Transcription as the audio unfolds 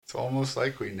It's almost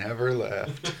like we never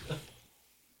left.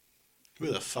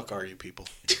 Who the fuck are you people?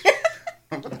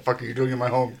 What the fuck are you doing in my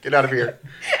home? Get out of here.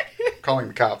 Calling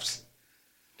the cops.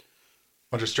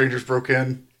 Bunch of strangers broke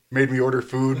in, made me order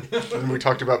food, and then we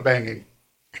talked about banging.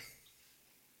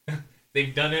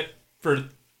 They've done it for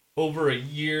over a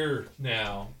year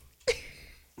now.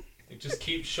 They just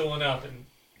keep showing up and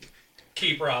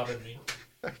keep robbing me.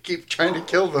 I keep trying to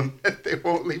kill them, and they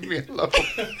won't leave me alone.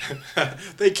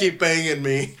 They keep banging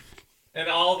me. And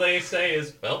all they say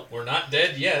is, well, we're not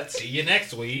dead yet. See you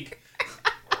next week.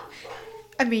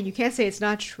 I mean, you can't say it's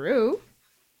not true.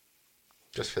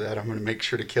 Just for that, I'm going to make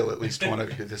sure to kill at least one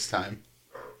of you this time.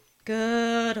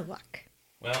 Good luck.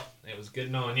 Well, it was good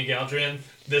knowing you, Galdrian.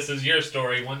 This is your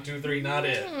story. 1, 2, 3, not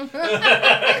it.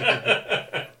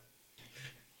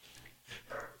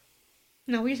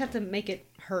 No, we just have to make it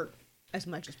hurt as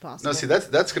much as possible. No, see,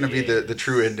 that's going to be the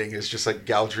true ending, is just like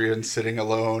Galdrian sitting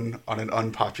alone on an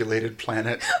unpopulated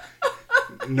planet.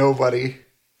 Nobody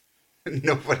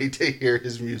to hear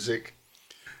his music.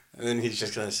 And then he's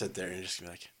just going to sit there and just be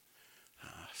like,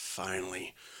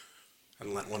 finally.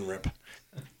 And let one rip.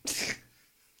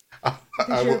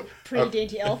 Pretty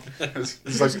dainty elf.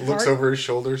 He's like, looks over his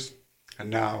shoulders. And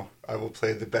now I will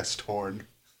play the best horn.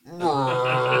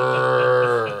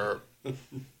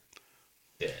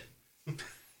 Dead.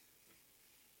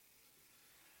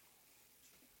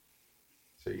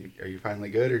 So are you finally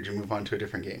good, or did you move on to a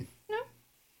different game? No.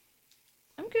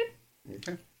 I'm good.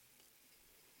 Okay.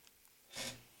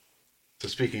 So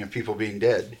speaking of people being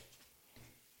dead,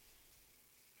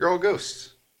 you're all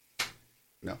ghosts.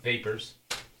 No. Vapors.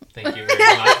 Thank you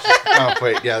very much. Oh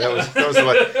wait, yeah, that was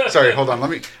the sorry, hold on.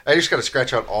 I just got to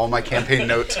scratch out all my campaign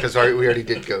notes because we already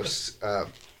did ghosts.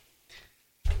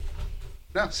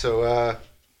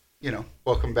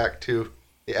 Welcome back to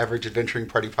the Average Adventuring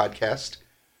Party podcast,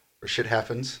 where shit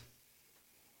happens,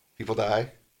 people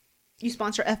die. You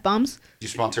sponsor F-bombs? You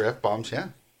sponsor F-bombs, yeah.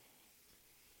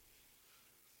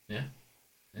 Yeah.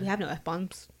 We have no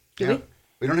F-bombs, do Yeah. we?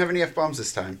 We don't have any F-bombs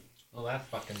this time. Well, that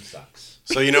fucking sucks.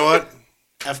 So you know what?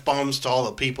 F-bombs to all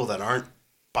the people that aren't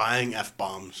buying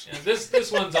F-bombs. Yeah,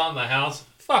 this one's on the house.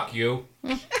 Fuck you.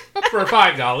 For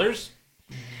 $5,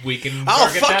 we can. I'll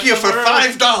target fuck that you for somewhere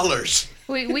else. $5.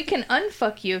 We can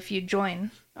unfuck you if you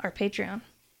join our Patreon.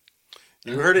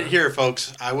 You heard it here,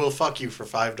 folks. I will fuck you for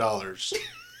 $5.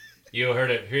 You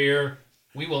heard it here.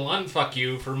 We will unfuck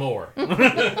you for more.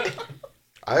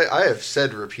 I have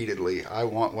said repeatedly, I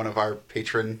want one of our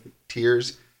patron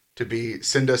tiers to be,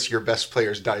 send us your best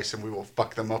player's dice and we will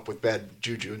fuck them up with bad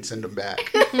juju and send them back.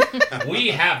 We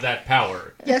have that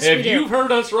power. Yes, if we do. you've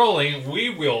heard us rolling, we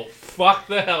will fuck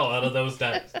the hell out of those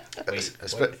dice. Wait,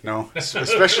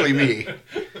 Especially me.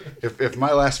 If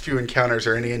my last few encounters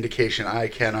are any indication, I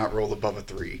cannot roll above a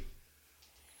 3.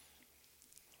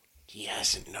 He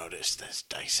hasn't noticed his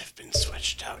dice have been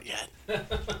switched out yet.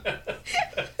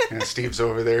 And Steve's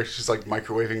over there, she's like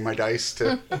microwaving my dice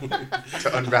to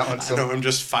unbalance I them. know, I'm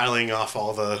just filing off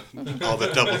all the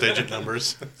double-digit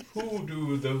numbers.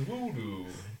 Hoodoo the voodoo.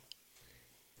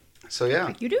 So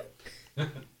yeah, You do?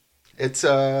 it's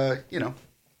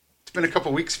it's been a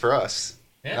couple weeks for us.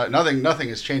 Yeah. Nothing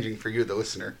is changing for you, the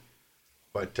listener.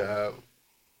 But That's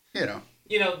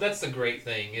the great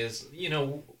thing is,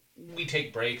 we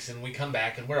take breaks and we come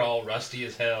back and we're all rusty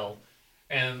as hell.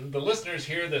 And the listeners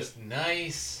hear this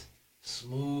nice,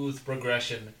 smooth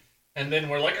progression. And then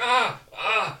we're like,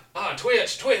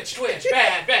 twitch,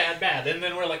 bad. And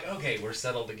then we're like, okay, we're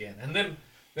settled again. And then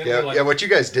we're like, what you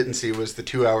guys didn't see was the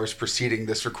 2 hours preceding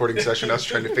this recording session, us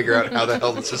trying to figure out how the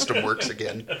hell the system works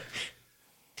again.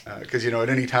 Because, at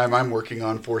any time I'm working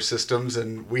on 4 systems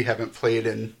and we haven't played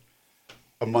in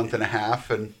a month and a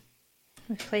half, and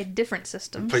We've played different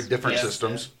systems.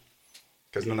 systems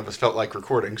because none of us felt like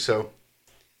recording. So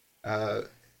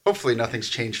hopefully nothing's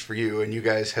changed for you, and you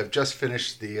guys have just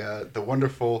finished the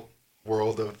wonderful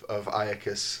world of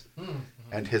Iacus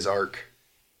and his arc.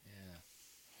 yeah.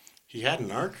 He had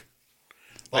an arc?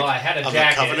 Well, I had a of the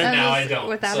jacket, Covenant? and now I don't.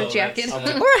 Without so a jacket.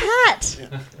 that's- Or a hat.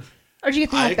 Or did you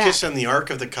get the hat back? Iacus and the Ark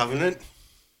of the Covenant?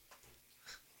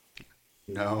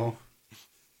 No.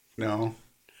 No.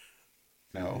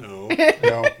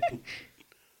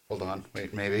 Hold on.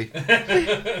 Wait, maybe.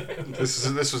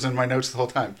 This was in my notes the whole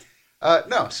time.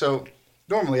 No. So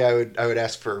normally I would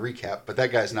ask for a recap, but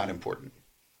that guy's not important.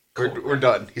 We're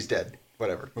done. He's dead.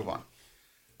 Whatever. Move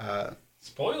on.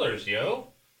 Spoilers, yo.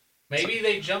 Maybe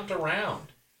they jumped around.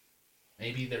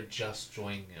 Maybe they're just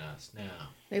joining us now.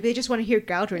 Maybe they just want to hear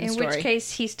Galdrin's In story. which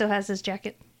case, he still has his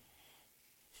jacket.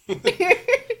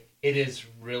 It is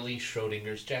really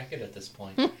Schrodinger's jacket at this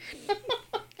point.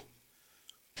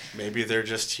 Maybe they're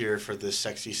just here for this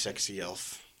sexy, sexy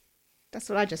elf. That's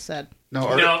what I just said.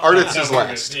 No, No, Ardith no, is we're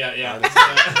last. good. Yeah.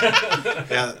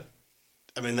 Yeah,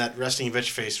 I mean, that resting bitch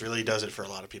face really does it for a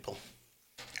lot of people.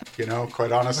 You know,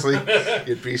 quite honestly,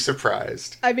 you'd be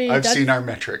surprised. I mean, I've that's- seen our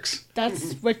metrics.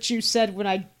 That's what you said when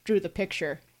I drew the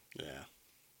picture.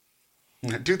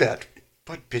 Yeah. Do that,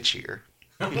 but bitchier.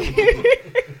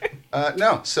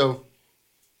 No, so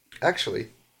actually,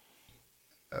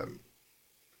 kind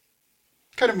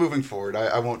of moving forward,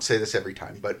 I won't say this every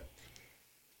time, but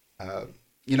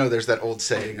you know, there's that old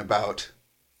saying about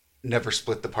never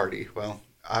split the party. Well,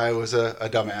 I was a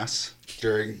dumbass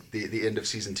during the end of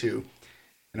season 2,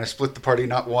 and I split the party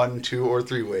not 1, 2, or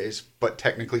 3 ways, but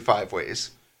technically 5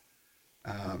 ways.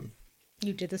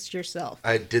 You did this to yourself.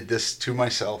 I did this to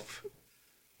myself.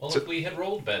 Well, if we had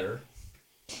rolled better,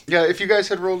 Yeah, if you guys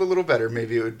had rolled a little better,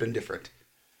 maybe it would have been different.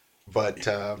 But,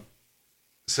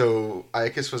 so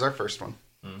Iacus was our first one.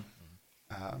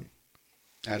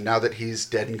 And now that he's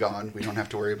dead and gone, we don't have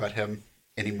to worry about him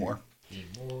anymore.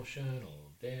 emotional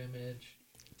damage.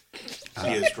 He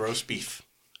is roast beef.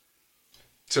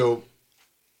 So,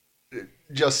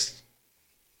 just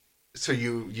so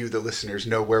you the listeners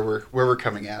know where we're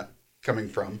coming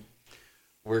from.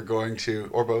 We're going to,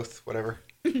 or both, whatever.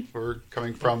 We're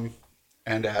coming from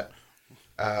and at.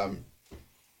 And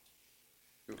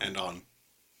on.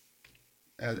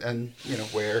 And you know,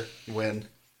 where, when,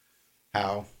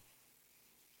 how.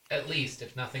 At least,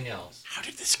 if nothing else. How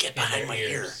did this get in behind their my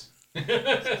ear?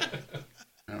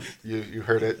 ears. You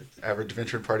heard it. Average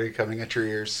adventure party coming at your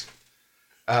ears.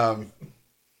 I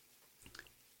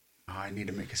need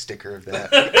to make a sticker of that.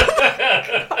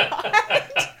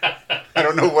 I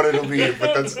don't know what it'll be,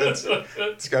 but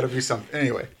it's got to be something.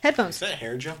 Anyway, Is Headphones. that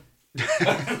hair gel?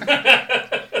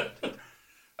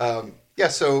 yeah.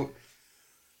 So,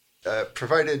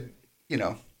 provided you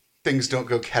know things don't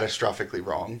go catastrophically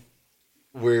wrong,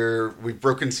 we've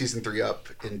broken season 3 up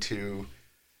into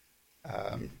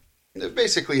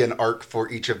basically an arc for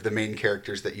each of the main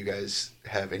characters that you guys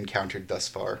have encountered thus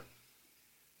far.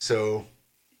 So,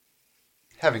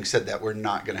 having said that, we're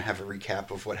not going to have a recap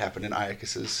of what happened in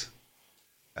Iacus's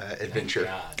adventure. Oh,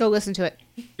 God. Go listen to it.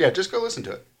 Yeah, just go listen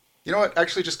to it. You know what?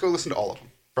 Actually, just go listen to all of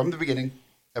them from the beginning.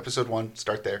 Episode 1,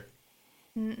 start there.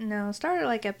 No, start at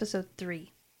like episode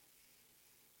 3.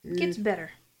 Gets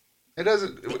better. It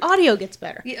doesn't. The audio gets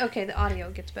better. Yeah, okay, the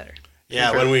audio gets better. Yeah,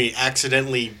 Okay. when we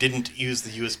accidentally didn't use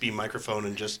the USB microphone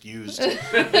and just used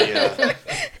the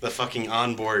fucking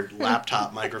onboard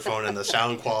laptop microphone, and the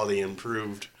sound quality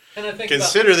improved. And I think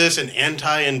Consider this an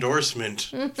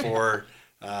anti-endorsement for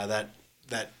that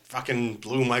fucking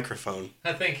blue microphone.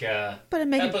 I think But it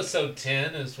make it- episode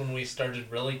 10 is when we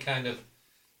started really kind of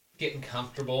getting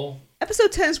comfortable.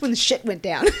 Episode 10 is when the shit went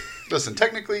down. Listen,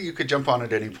 technically, you could jump on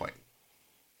at any point.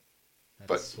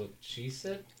 That's what she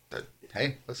said.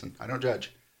 Hey, listen, I don't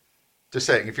judge. Just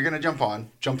saying, if you're going to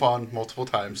jump on multiple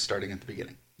times starting at the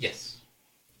beginning. Yes.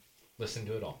 Listen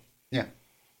to it all. Yeah.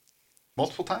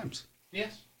 Multiple times.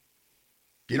 Yes.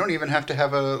 You don't even have to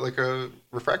have a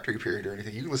refractory period or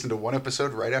anything. You can listen to one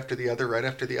episode right after the other, right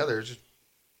after the others.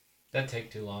 That'd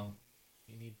take too long.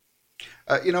 You need.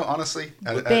 You know, honestly,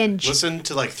 Binge. Listen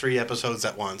to like 3 episodes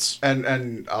at once.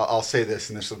 and I'll say this,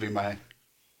 and this will be my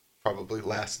probably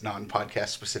last non-podcast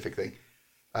specific thing.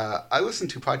 I listen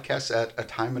to podcasts at a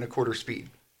time and a quarter speed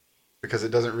because it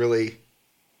doesn't really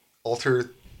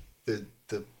alter the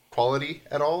quality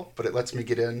at all, but it lets me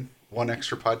get in one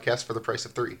extra podcast for the price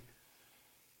of 3.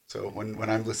 So when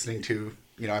I'm listening to,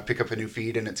 you know, I pick up a new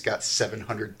feed and it's got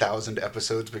 700,000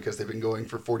 episodes because they've been going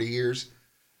for 40 years,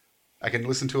 I can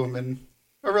listen to them in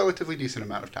a relatively decent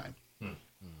amount of time.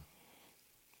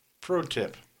 Pro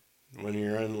tip: when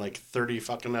you're in like 30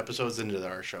 fucking episodes into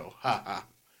our show, ha.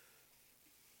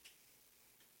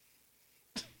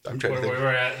 I'm trying Where to we think. were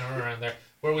at around there.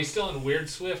 Were we still in Weird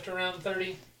Swift around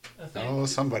 30? I think. Oh,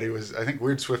 somebody was. I think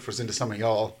Weird Swift was into some of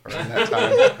y'all around that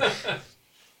time.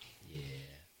 Yeah.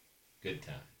 Good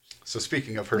time. So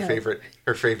speaking of her No.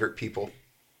 favorite people,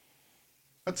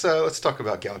 let's talk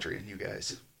about Galdrian, you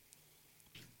guys.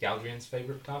 Galdrian's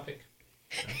favorite topic?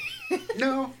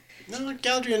 No, No,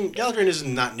 Galdrian is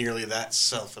not nearly that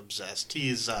self-obsessed.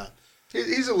 He's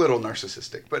he's a little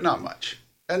narcissistic, but not much,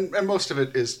 and most of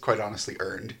it is quite honestly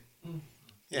earned.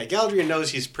 yeah, Galdrian knows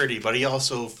he's pretty, but he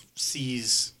also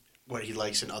sees what he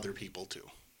likes in other people too.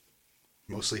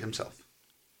 Mostly himself.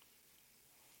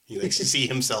 He likes to see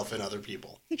himself in other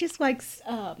people. He just likes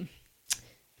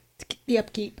the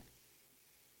upkeep.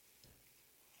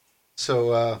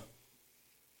 So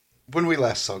when we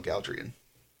last saw Galdrian,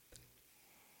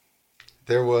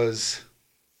 there was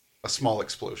a small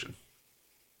explosion.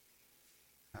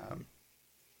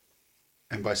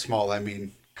 And by small, I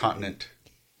mean continent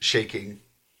shaking,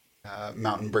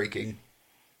 mountain breaking,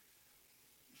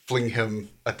 fling him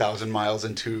 1,000 miles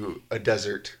into a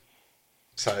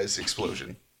desert-size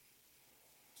explosion.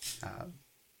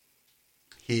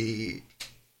 He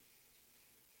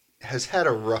has had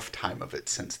a rough time of it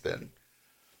since then.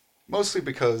 Mostly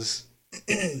because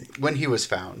when he was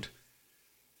found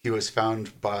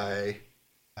by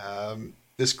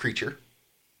this creature.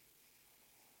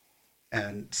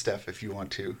 And Steph, if you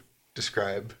want to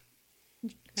describe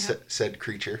said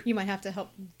creature. You might have to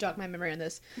help jog my memory on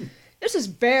this. There's this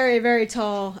very, very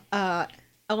tall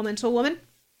elemental woman.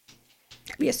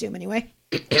 We assume anyway.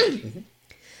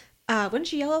 Wasn't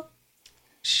she yellow?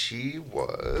 She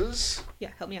was...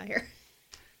 Yeah, help me out here.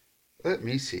 Let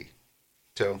me see.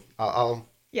 So I'll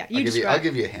give you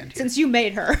a hand here. Since you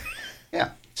made her.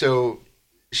 Yeah. So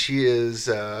she is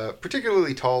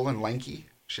particularly tall and lanky.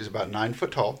 She's about 9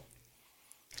 foot tall.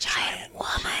 Giant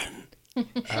woman.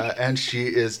 And she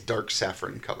is dark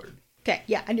saffron colored. Okay,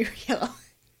 yeah, I knew yellow.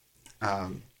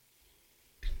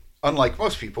 Unlike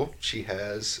most people, she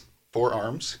has 4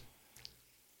 arms,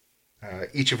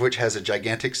 each of which has a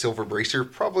gigantic silver bracer,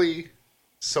 probably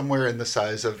somewhere in the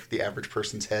size of the average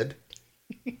person's head.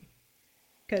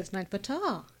 Because 9 foot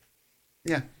tall.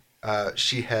 Yeah.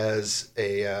 She has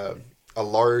a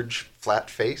large, flat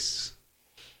face,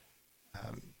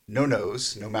 no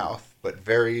nose, no mouth, but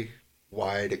very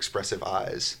wide, expressive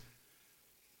eyes.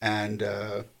 And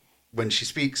when she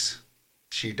speaks,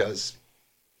 she does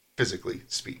physically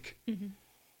speak. Mm-hmm.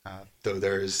 Though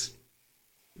there is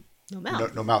no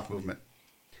mouth. No mouth movement.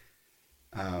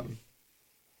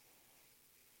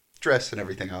 Dress and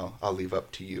everything I'll leave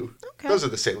up to you. Okay. Those are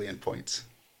the salient points.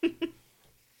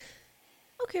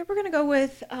 Okay, we're going to go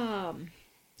with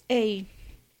a,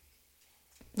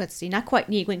 let's see, not quite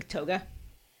knee-length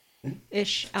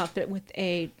toga-ish outfit with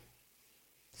a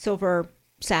silver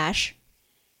sash.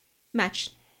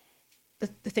 Match the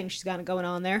thing she's got going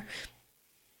on there.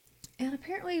 And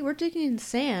apparently we're digging in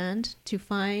sand to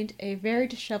find a very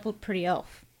disheveled pretty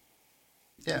elf.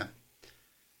 Yeah.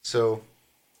 So,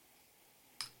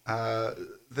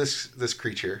 this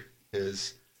creature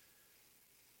is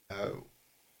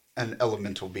an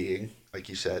elemental being, like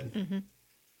you said. Mm-hmm.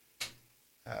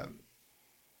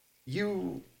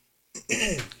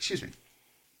 Excuse me.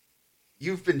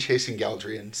 You've been chasing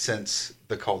Galdrian since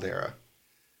the Caldera.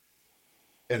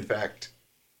 In fact,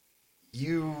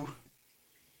 you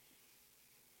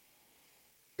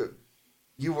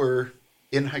were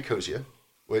in Hycosia,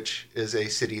 which is a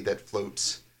city that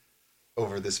floats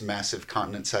over this massive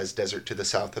continent-sized desert to the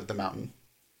south of the mountain.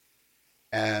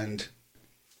 And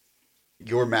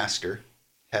your master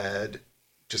had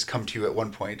just come to you at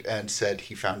one point and said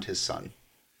he found his son.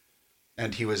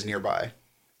 And he was nearby.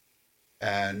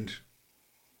 And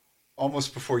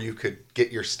almost before you could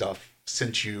get your stuff,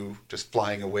 sent you just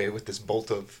flying away with this bolt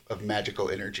of magical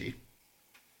energy.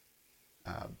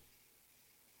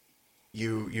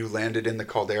 You landed in the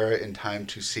caldera in time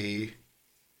to see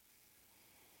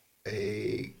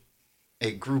a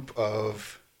group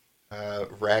of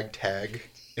ragtag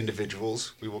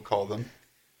individuals, we will call them.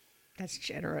 That's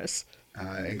generous.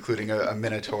 Including a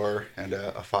minotaur and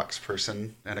a fox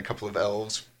person and a couple of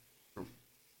elves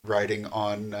riding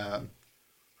on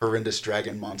horrendous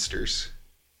dragon monsters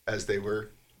as they were,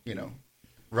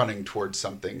 running towards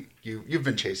something. You've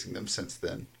been chasing them since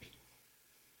then.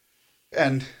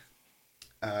 And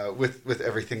with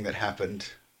everything that happened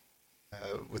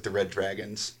with the red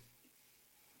dragons,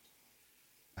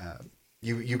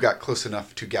 you got close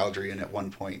enough to Galdrian at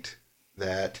one point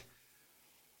that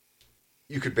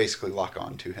you could basically lock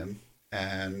on to him.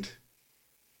 And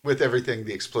with everything,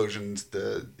 the explosions,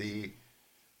 the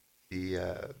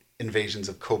invasions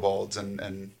of kobolds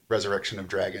and resurrection of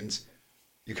dragons,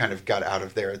 you kind of got out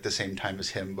of there at the same time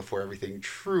as him before everything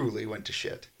truly went to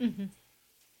shit. Mm-hmm.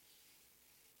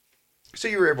 So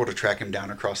you were able to track him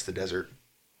down across the desert,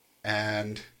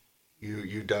 and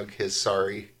you dug his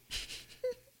sorry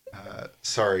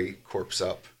corpse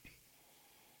up.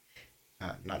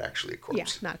 Not actually a corpse. Yeah,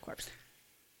 not a corpse.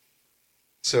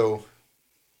 So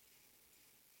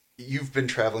you've been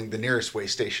traveling. The nearest way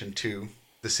station to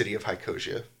the city of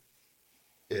Hycosia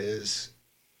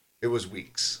it was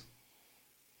weeks.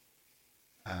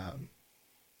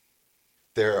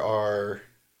 There are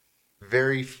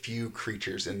very few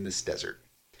creatures in this desert.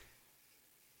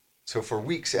 So for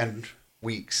weeks and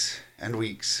weeks and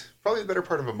weeks, probably the better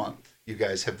part of a month, you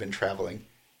guys have been traveling,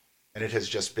 and it has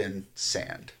just been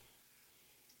sand.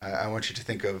 I want you to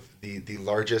think of the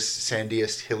largest,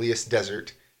 sandiest, hilliest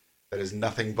desert that is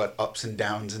nothing but ups and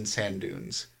downs and sand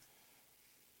dunes.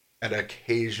 and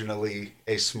occasionally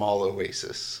a small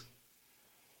oasis.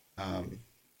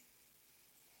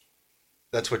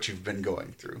 That's what you've been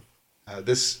going through.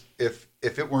 This, if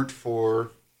it weren't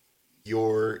for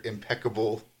your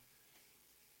impeccable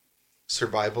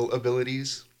survival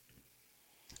abilities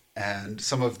and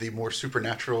some of the more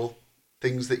supernatural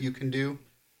things that you can do,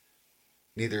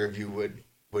 neither of you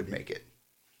would make it.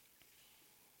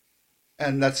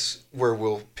 And that's where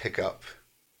we'll pick up,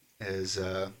 is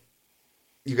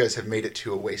you guys have made it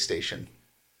to a way station,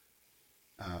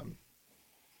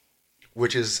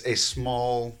 which is a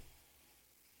small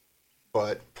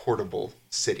but portable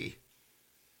city,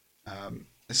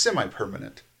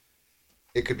 semi-permanent.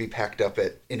 It could be packed up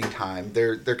at any time.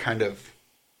 They're kind of,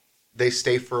 they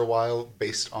stay for a while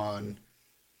based on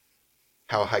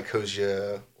how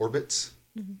Hycosia orbits,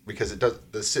 because it does,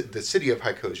 the city of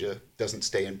Hycosia doesn't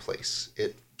stay in place.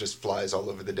 It just flies all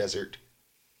over the desert,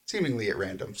 seemingly at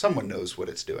random. Someone knows what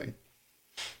it's doing.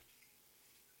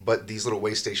 But these little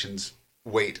way stations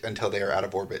wait until they are out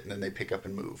of orbit, and then they pick up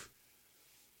and move.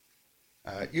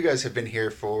 You guys have been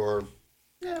here for,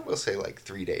 we'll say like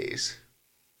 3 days.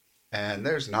 And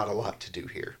there's not a lot to do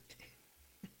here.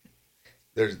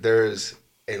 There's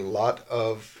a lot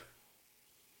of,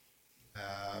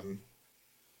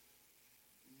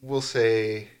 we'll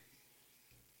say,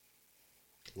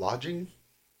 lodging,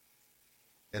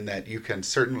 in that you can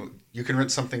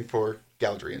rent something for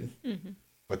Galdrian,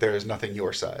 but there is nothing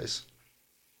your size.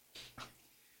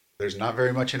 There's not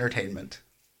very much entertainment.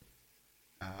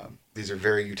 These are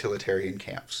very utilitarian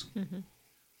camps,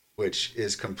 which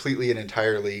is completely and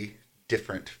entirely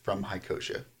different from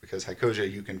Hycosia, because Hycosia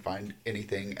you can find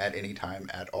anything at any time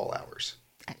at all hours.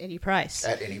 At any price.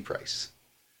 At any price.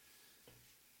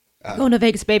 Going to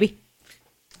Vegas, baby.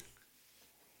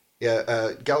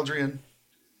 Yeah, Galdrian,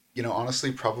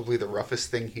 honestly, probably the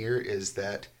roughest thing here is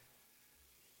that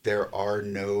there are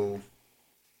no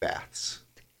baths.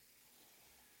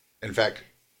 In fact,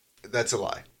 that's a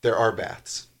lie. There are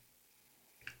baths.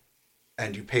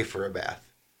 And you pay for a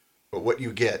bath. But what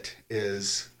you get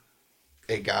is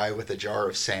a guy with a jar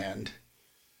of sand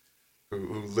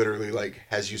who literally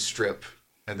has you strip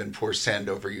and then pours sand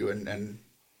over you and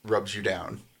rubs you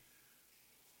down.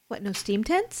 What, no steam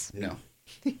tents? No.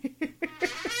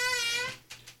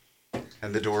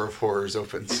 And the door of horrors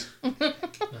opens.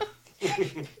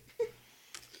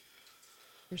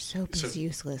 Your soap is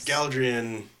useless.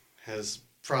 Galdrian has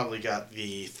probably got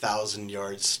the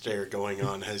 1,000-yard stare going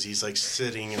on as he's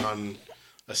sitting on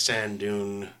a sand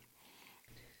dune,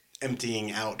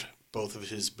 emptying out both of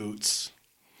his boots.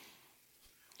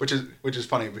 Which is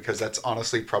funny, because that's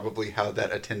honestly probably how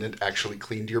that attendant actually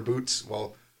cleaned your boots.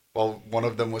 While one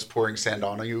of them was pouring sand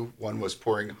on you, one was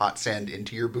pouring hot sand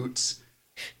into your boots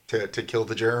to kill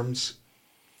the germs.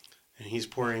 And he's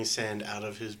pouring sand out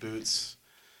of his boots.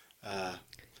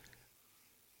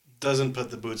 Doesn't put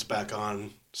the boots back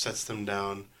on, sets them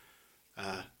down,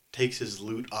 takes his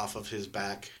loot off of his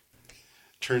back,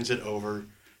 turns it over,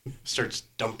 starts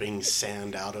dumping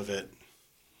sand out of it.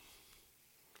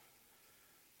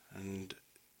 And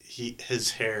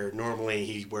his hair, normally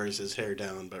he wears his hair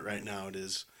down, but right now it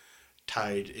is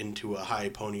tied into a high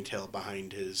ponytail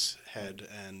behind his head,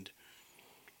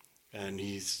 and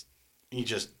he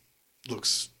just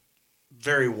looks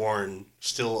very worn,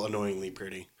 still annoyingly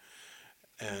pretty.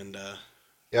 And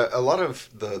yeah, a lot of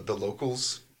the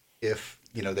locals, if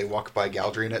they walk by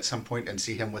Galdrian at some point and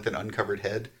see him with an uncovered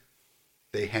head,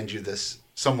 they hand you this.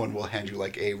 Someone will hand you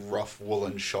a rough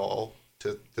woolen shawl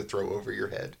to throw over your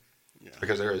head,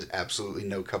 because there is absolutely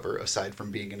no cover aside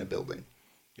from being in a building.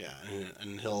 Yeah,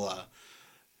 and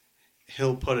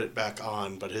he'll put it back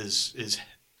on, but his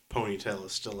ponytail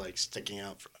is still sticking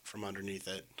out from underneath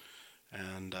it,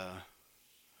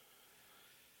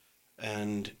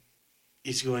 and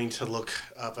he's going to look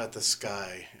up at the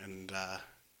sky and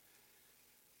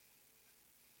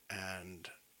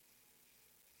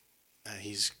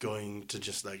he's going to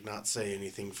just not say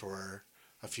anything for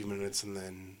a few minutes and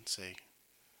then say,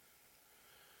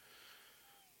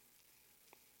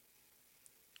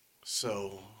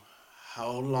 "So,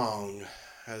 how long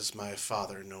has my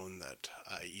father known that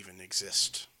I even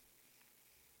exist?"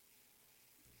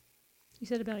 You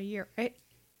said about a year, right?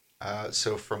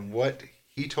 So from what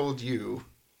he told you,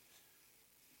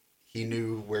 he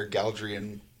knew where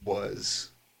Galdrian was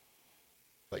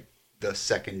the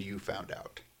second you found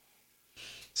out.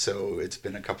 So it's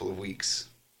been a couple of weeks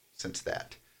since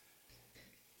that.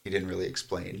 He didn't really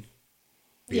explain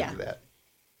beyond that.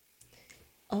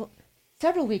 Oh,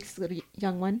 several weeks, little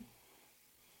young one.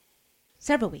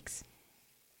 Several weeks.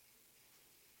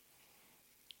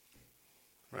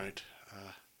 Right.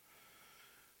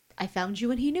 I found you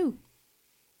and he knew.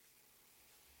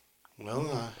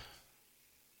 Well,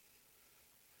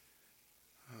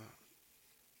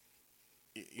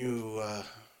 you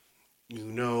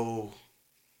know,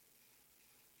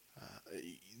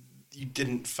 you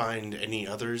didn't find any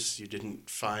others. You didn't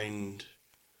find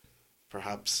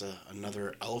perhaps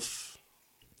another elf.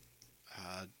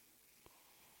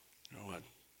 You know what?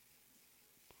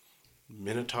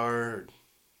 Minotaur,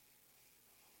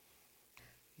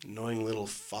 annoying little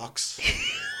fox.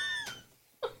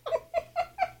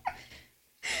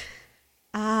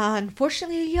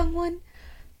 Unfortunately, young one,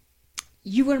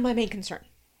 you were my main concern.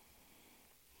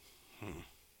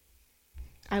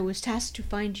 I was tasked to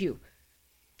find you.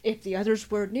 If the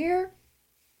others were near,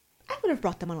 I would have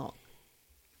brought them along.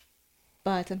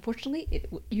 But unfortunately,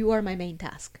 you are my main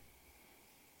task.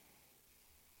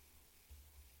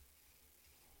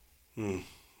 I'm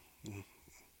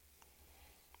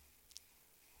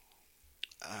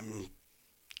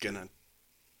gonna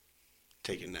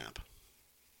take a nap.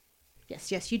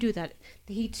 Yes, you do that.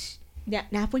 The heat.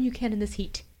 Nap when you can in this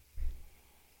heat.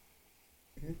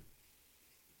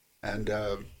 And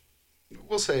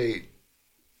we'll say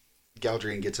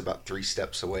Galdrian gets about 3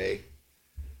 steps away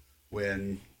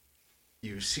when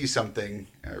you see something,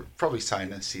 or probably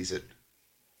Sina sees it.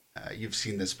 You've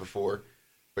seen this before,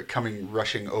 but coming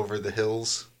rushing over the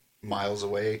hills miles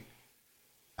away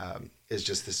is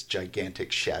just this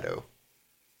gigantic shadow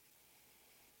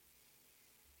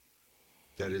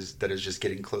that is just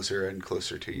getting closer and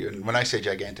closer to you. And when I say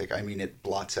gigantic, I mean it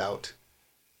blots out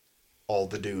all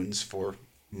the dunes for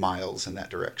miles in that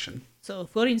direction. So,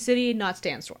 floating city, not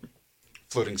Sandstorm.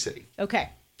 Floating city. Okay,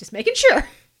 just making sure.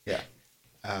 Yeah.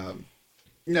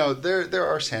 No, there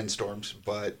are sandstorms,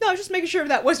 but No, I was just making sure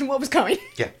that wasn't what was coming.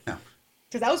 yeah, no.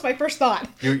 Because that was my first thought.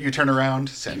 You turn around,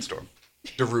 sandstorm.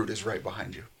 Darude is right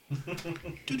behind you.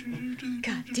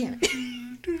 God damn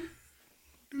it.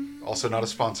 Also not a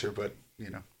sponsor, but you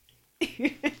know,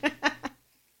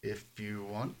 if you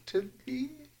want to be.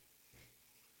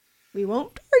 We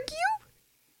won't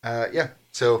argue. Yeah.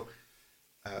 So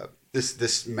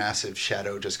this massive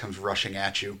shadow just comes rushing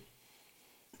at you,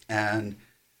 and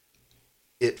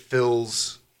it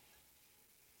fills.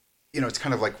 You know, it's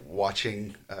kind of like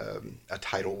watching a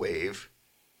tidal wave,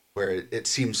 where it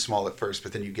seems small at first,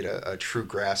 but then you get a true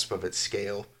grasp of its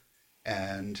scale,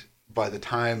 and by the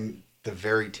time the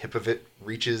very tip of it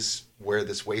reaches where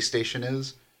this way station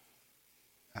is,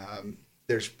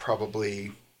 there's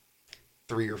probably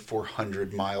 300 or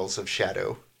 400 miles of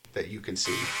shadow that you can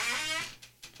see.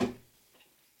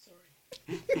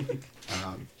 It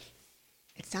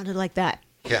sounded like that.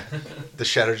 Yeah, the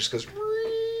shadow just goes.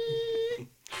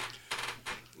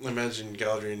 Imagine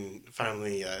Galdrian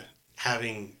finally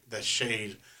having the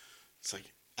shade. It's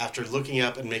like after looking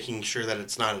up and making sure that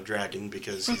it's not a dragon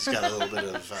because he's got a little bit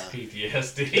of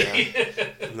PTSD. yeah,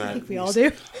 and I that think we all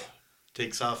do.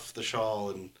 takes off the shawl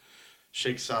and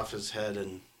shakes off his head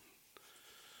and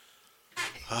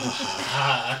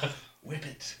Whip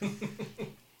it.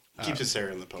 keeps his hair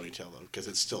in the ponytail though because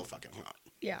it's still fucking hot.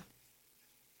 Yeah.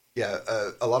 Yeah,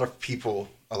 a lot of people,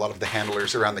 a lot of the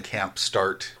handlers around the camp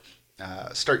start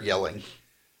yelling,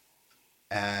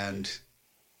 and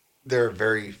there are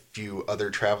very few other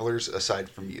travelers aside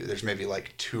from you. There's maybe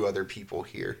like 2 other people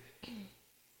here.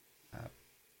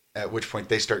 At which point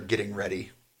they start getting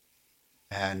ready,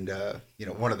 and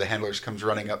one of the handlers comes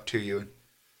running up to you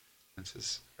and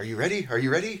says, "Are you ready? Are you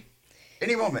ready?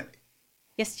 Any moment."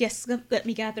 Yes. Let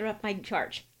me gather up my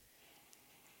charge.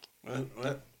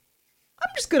 What?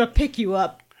 I'm just gonna pick you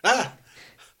up. Ah!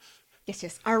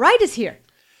 Yes. Our ride is here.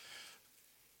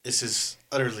 This is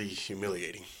utterly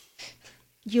humiliating.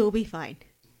 You'll be fine.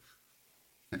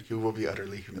 You will be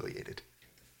utterly humiliated.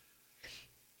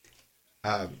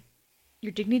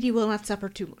 Your dignity will not suffer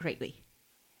too greatly.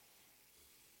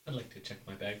 I'd like to check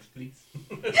my bags, please.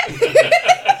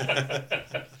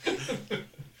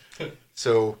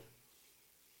 So,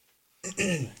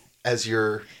 as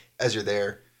you're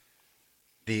there,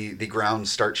 the ground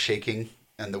starts shaking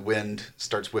and the wind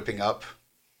starts whipping up.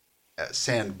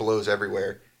 Sand blows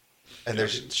everywhere, and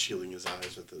there's shielding his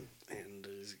eyes with the hand.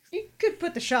 You could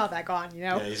put the shawl back on, you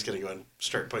know? Yeah, he's gonna go and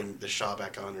start putting the shawl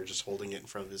back on or just holding it in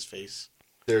front of his face.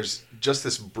 there's just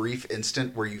this brief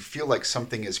instant where you feel like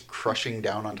something is crushing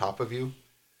down on top of you.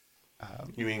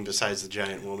 You mean besides the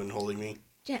giant woman holding me?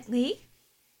 Gently.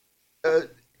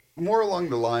 More along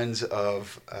the lines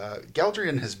of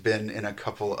Galdrian has been in a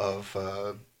couple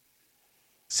of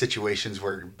situations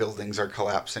where buildings are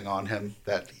collapsing on him.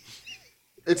 That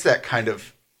it's that kind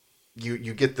of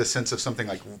you get the sense of something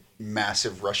like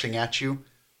massive rushing at you.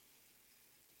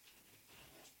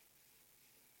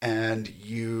 and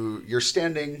you're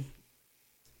standing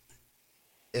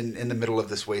in the middle of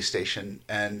this way station,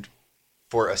 and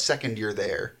for a second you're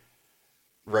there,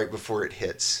 right before it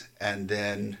hits, and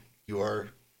then you are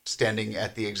standing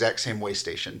at the exact same way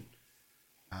station,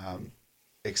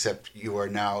 except you are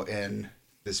now in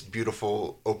this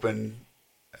beautiful open,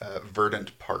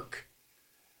 verdant park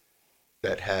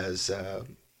that has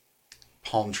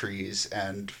palm trees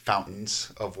and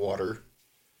fountains of water.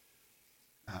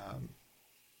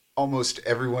 Almost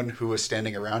everyone who was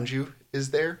standing around you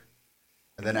is there.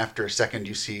 And then after a second,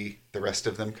 you see the rest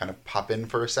of them kind of pop in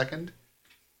for a second.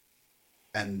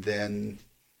 And then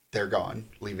they're gone,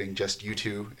 leaving just you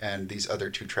two and these other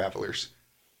two travelers,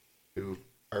 who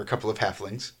are a couple of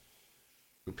halflings,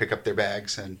 who pick up their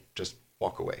bags and just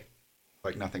walk away,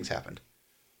 like nothing's happened.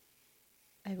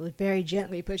 I will very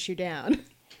gently push you down.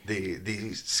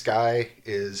 The sky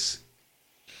is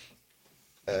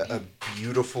a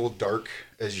beautiful dark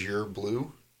azure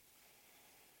blue,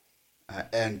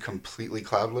 and completely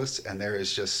cloudless, and there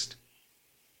is just,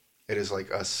 it is like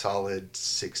a solid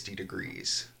 60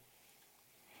 degrees.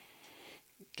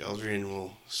 Galdrian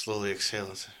will slowly exhale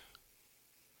and say,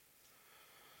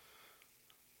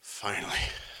 finally.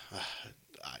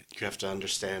 You have to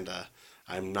understand,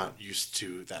 I'm not used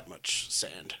to that much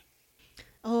sand.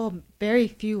 Oh, very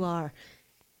few are.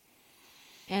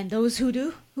 And those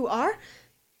who are,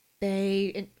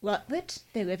 they love it,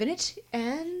 they live in it,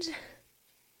 and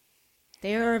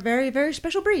they are a very, very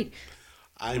special breed.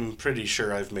 I'm pretty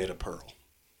sure I've made a pearl.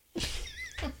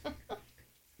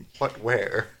 But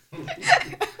where? When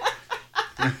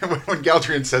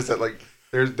Galdrian says that, like,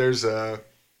 there's a,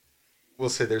 we'll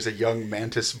say there's a young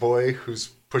mantis boy who's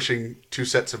pushing two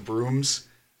sets of brooms.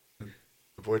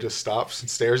 The boy just stops and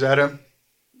stares at him.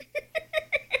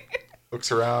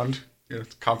 Looks around,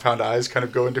 compound eyes kind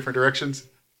of go in different directions,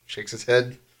 shakes his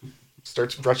head,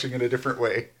 starts brushing in a different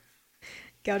way.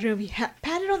 Galdrian will be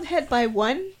patted on the head by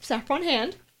one saffron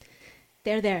hand.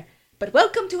 There. But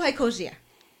welcome to Hycosia.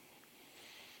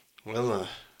 Well,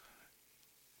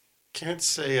 can't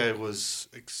say I was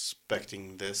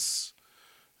expecting this.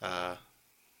 I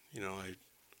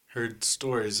heard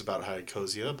stories about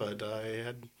Hycosia, but I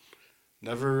had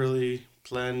never really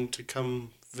planned to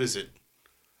come visit.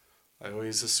 I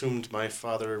always assumed my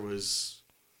father was,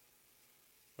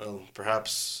 well,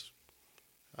 perhaps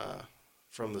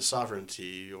from the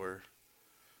sovereignty, or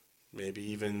maybe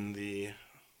even the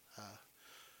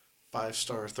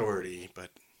 5-star authority,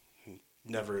 but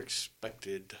never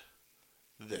expected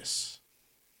this.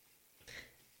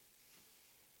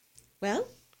 Well,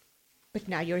 but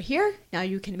now you're here. Now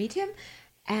you can meet him,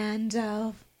 and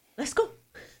let's go.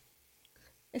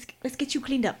 Let's get you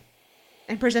cleaned up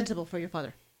and presentable for your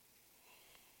father.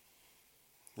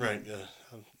 Right.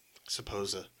 I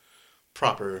suppose a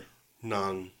proper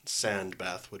non-sand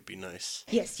bath would be nice.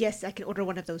 Yes, I can order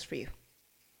one of those for you.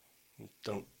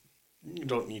 You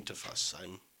don't need to fuss.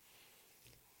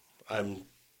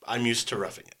 I'm used to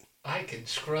roughing it. I can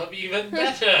scrub even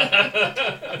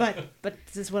better. But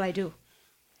this is what I do.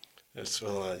 Yes,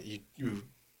 well,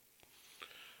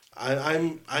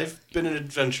 I've been an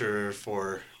adventurer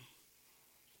for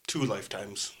 2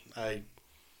 lifetimes. I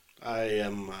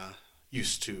am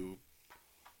used to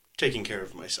taking care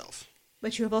of myself.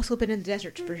 But you have also been in the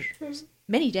desert for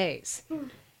many days.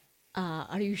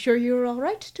 Are you sure you're all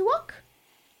right to walk?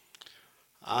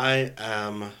 I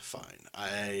am fine.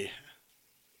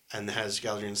 And as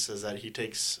Galdrian says that, he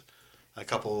takes a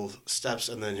couple steps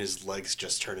and then his legs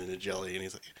just turn into jelly, and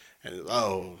he's like,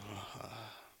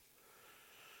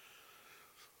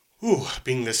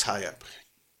 being this high up,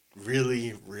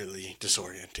 really, really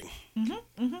disorienting.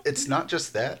 Mm-hmm, mm-hmm. It's not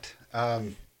just that.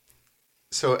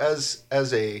 So as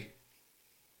a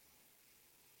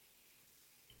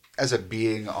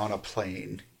being on a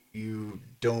plane, you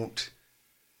don't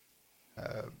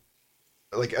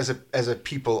as a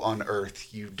people on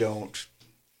Earth, you don't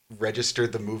register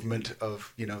the movement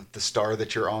of the star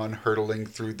that you're on hurtling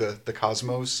through the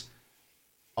cosmos.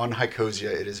 On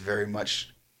Hycosia, it is very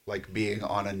much like being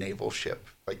on a naval ship.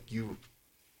 Like, you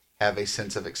have a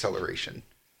sense of acceleration.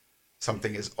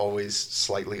 Something is always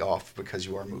slightly off because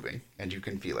you are moving, and you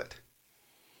can feel it.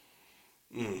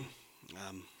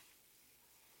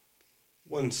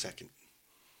 1 second.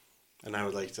 And I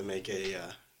would like to make a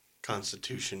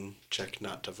constitution check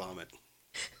not to vomit.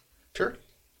 Sure.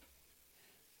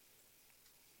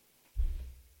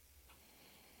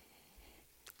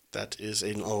 That is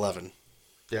an 11.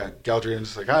 Yeah,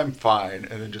 Galdrian's like, I'm fine,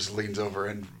 and then just leans over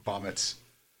and vomits.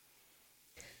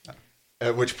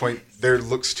 At which point, there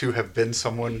looks to have been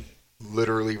someone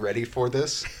literally ready for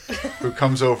this, who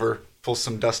comes over, pulls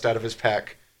some dust out of his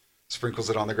pack, sprinkles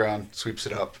it on the ground, sweeps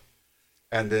it up,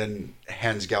 and then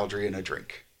hands Galdrian a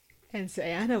drink. And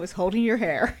Sayana was holding your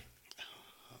hair.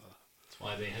 That's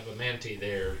why they have a manti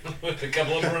there with a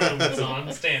couple of brooms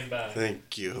on standby.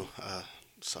 Thank you.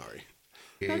 Sorry.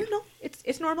 No.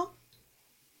 It's normal.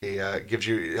 He gives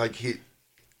you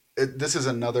this is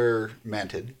another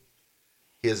mantid.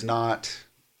 He is not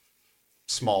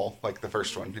small like the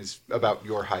first one. He's about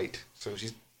your height, so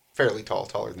he's fairly tall,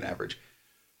 taller than average.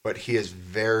 But he is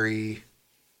very.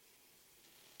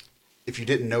 If you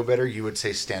didn't know better, you would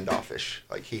say standoffish.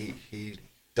 Like he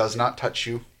does not touch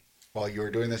you while you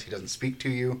are doing this. He doesn't speak to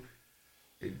you.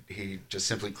 He just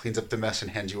simply cleans up the mess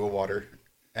and hands you a water,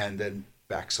 and then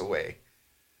backs away.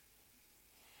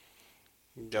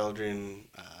 Galdrian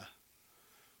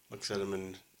looks at him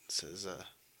and says,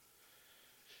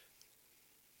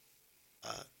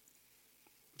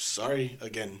 sorry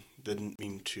again. Didn't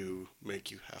mean to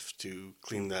make you have to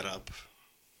clean that up.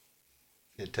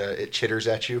 It chitters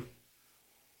at you,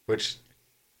 which,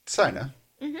 Sina,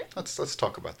 let's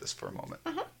talk about this for a moment.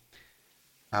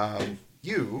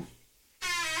 You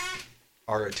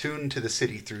are attuned to the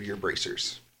city through your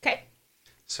bracers. Okay.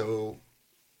 So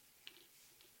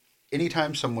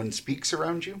anytime someone speaks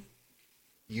around you,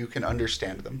 you can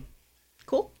understand them.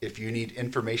 Cool. If you need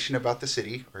information about the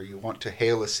city or you want to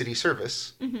hail a city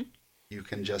service, you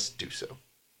can just do so.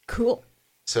 Cool.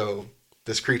 So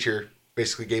this creature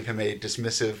basically gave him a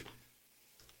dismissive,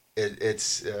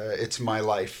 it's my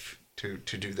life to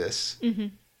do this,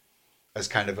 as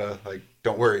kind of a, like,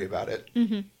 don't worry about it,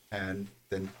 and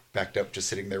then backed up just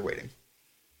sitting there waiting.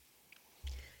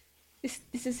 This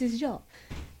is his job.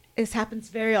 This happens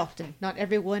very often. Not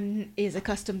everyone is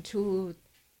accustomed to,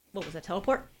 what was that,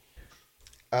 teleport?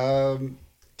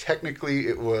 Technically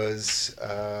it was,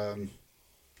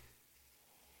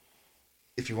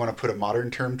 if you want to put a modern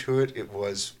term to it, it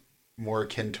was more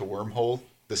akin to wormhole,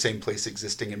 the same place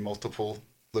existing in multiple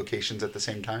locations at the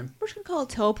same time. We're just gonna call it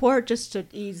teleport just to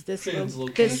ease this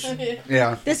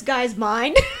Yeah. this guy's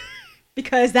mind,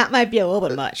 because that might be a little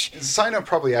bit much. Sina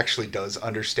probably actually does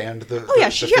understand the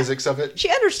physics of it. She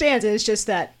understands it. It's just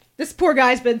that this poor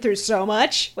guy's been through so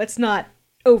much. Let's not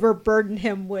overburden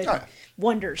him with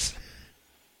wonders.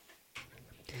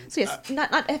 So yes,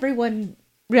 not everyone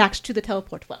reacts to the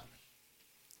teleport well.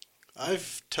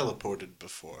 I've teleported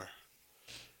before.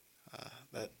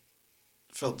 That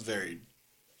felt very...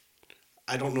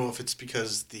 I don't know if it's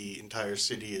because the entire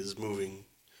city is moving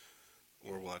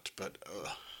or what, but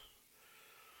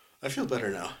I feel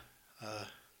better now.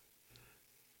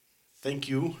 Thank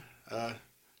you,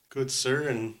 good sir,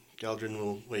 and Galdrian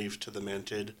will wave to the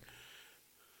mantid.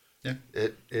 Yeah,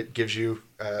 it gives you,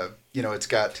 it's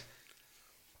got...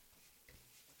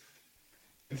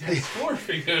 It has 4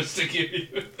 fingers to give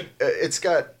you. It's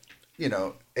got,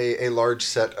 a large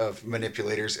set of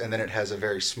manipulators, and then it has a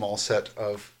very small set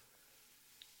of...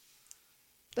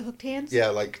 The hooked hands? Yeah,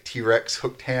 like T-Rex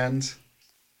hooked hands.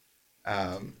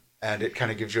 And it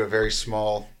kind of gives you a very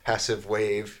small passive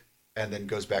wave, and then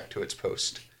goes back to its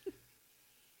post.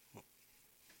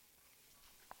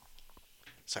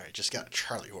 Sorry, I just got a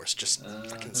Charlie horse just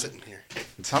fucking sitting here.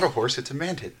 It's not a horse, it's a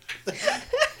mantid.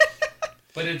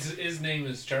 But his name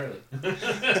is Charlie.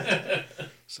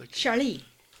 It's like, Charlie.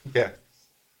 Yeah.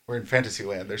 We're in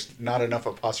Fantasyland. There's not enough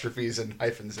apostrophes and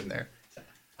hyphens in there.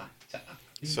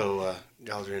 so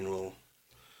Galdrian will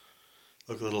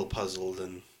look a little puzzled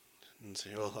and say,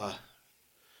 well,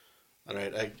 all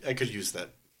right, I could use that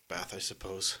bath, I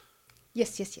suppose.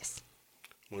 Yes.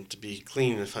 Want to be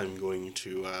clean if I'm going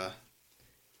to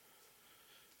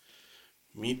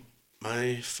meet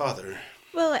my father.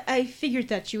 Well, I figured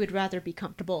that you would rather be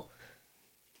comfortable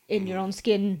in your own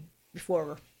skin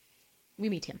before we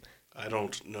meet him. I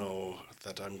don't know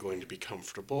that I'm going to be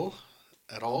comfortable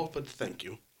at all, but thank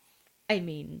you. I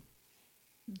mean,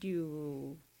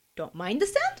 you don't mind the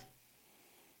stand?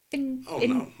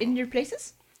 No. In your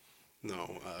places?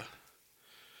 No,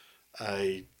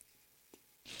 I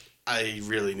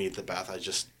really need the bath.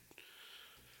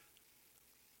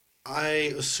 I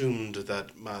assumed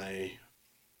that my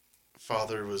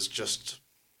father was just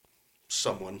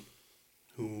someone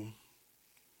who,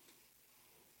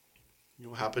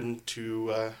 happened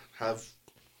to have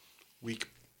weak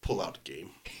pull-out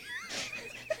game.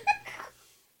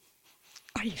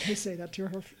 Are you going to say that to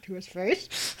his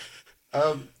face?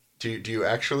 Do you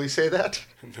actually say that?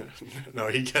 No,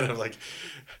 he kind of like,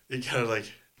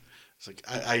 it's like,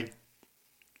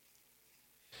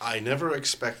 I never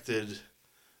expected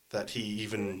that he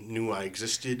even knew I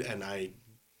existed, and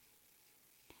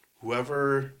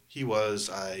whoever he was,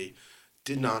 I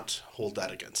did not hold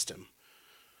that against him.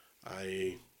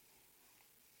 I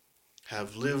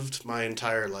have lived my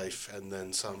entire life and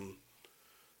then some,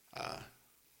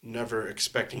 never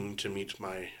expecting to meet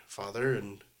my father,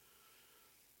 and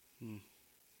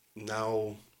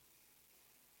now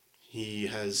he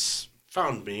has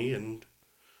found me and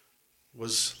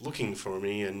was looking for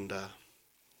me, and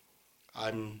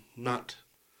I'm not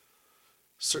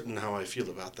certain how I feel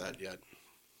about that yet.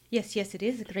 Yes, it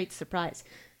is a great surprise.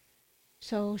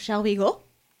 So, shall we go?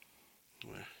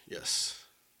 Yes.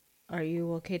 Are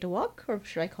you okay to walk, or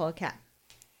should I call a cab?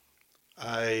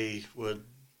 I would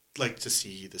like to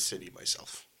see the city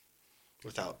myself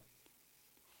without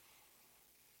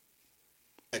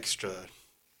extra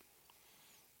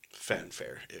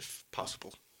fanfare, if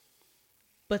possible.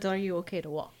 But are you okay to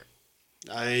walk?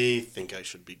 I think I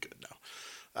should be good now.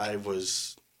 I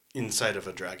was inside of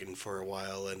a dragon for a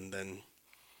while, and then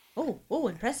Oh,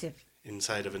 impressive.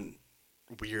 inside of a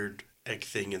weird egg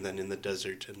thing, and then in the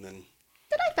desert, and then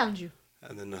Then I found you.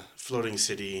 a floating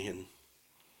city, and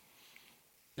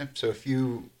Yep. So if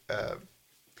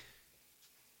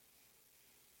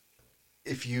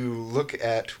you look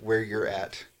at where you're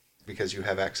at, because you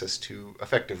have access to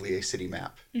effectively a city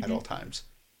map at all times,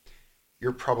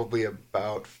 you're probably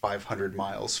about 500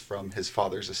 miles from his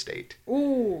father's estate.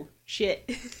 Ooh, shit.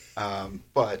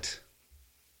 But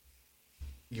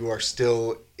you are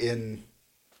still in.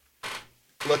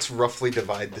 Let's roughly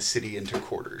divide the city into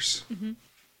quarters.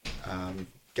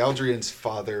 Galdrian's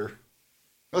father.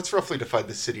 Let's roughly divide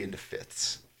the city into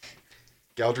fifths.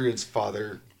 Galdrian's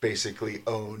father basically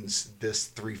owns this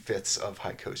 3/5 of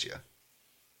Hycosia.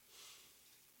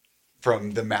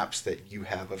 From the maps that you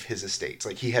have of his estates,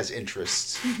 like he has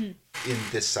interests in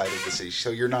this side of the city, so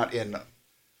you're not in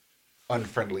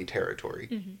unfriendly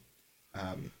territory.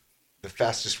 The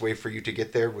fastest way for you to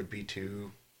get there would be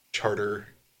to charter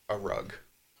a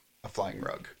flying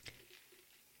rug.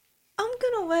 I'm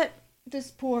gonna let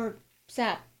this poor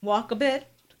sap walk a bit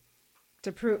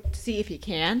to see if he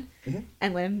can,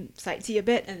 and let him sightsee a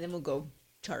bit, and then we'll go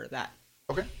charter that.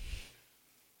 Okay.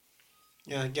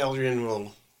 yeah, Galdrian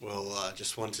will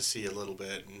just want to see a little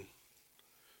bit and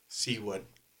see a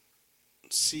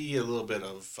little bit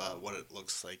of what it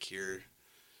looks like here.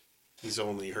 He's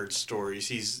only heard stories.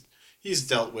 He's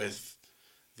dealt with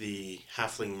the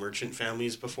halfling merchant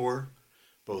families before,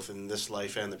 both in this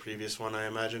life and the previous one, I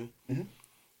imagine.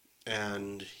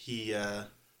 And he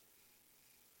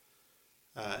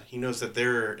knows that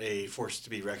they're a force to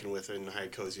be reckoned with in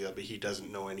Hycosia, but he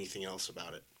doesn't know anything else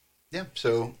about it. Yeah.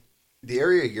 So the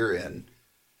area you're in,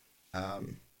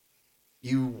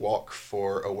 you walk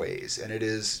for a ways, and it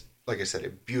is, like I said, a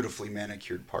beautifully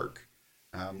manicured park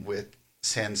with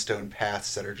sandstone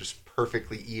paths that are just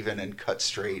perfectly even and cut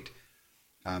straight.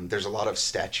 There's a lot of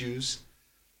statues,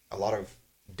 a lot of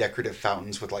decorative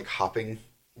fountains with like hopping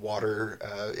water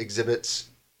exhibits.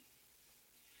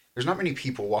 There's not many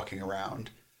people walking around.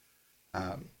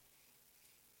 And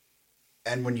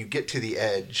when you get to the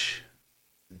edge,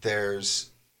 there's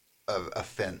a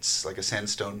fence, like a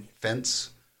sandstone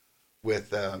fence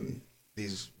with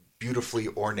these beautifully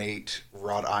ornate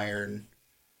wrought iron,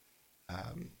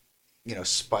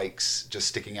 spikes just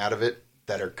sticking out of it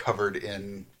that are covered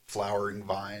in flowering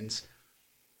vines.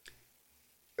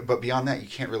 But beyond that, you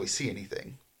can't really see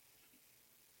anything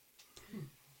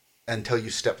until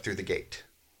you step through the gate.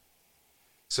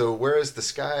 So whereas the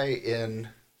sky in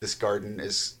this garden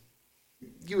is,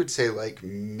 you would say, like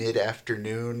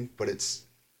mid-afternoon, but it's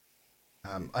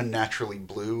unnaturally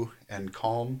blue and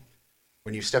calm.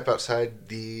 When you step outside,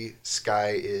 the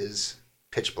sky is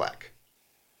pitch black.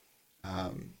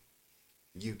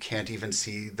 You can't even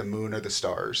see the moon or the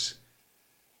stars.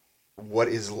 What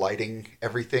is lighting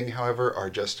everything, however, are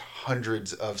just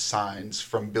hundreds of signs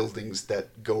from buildings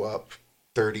that go up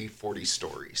 30, 40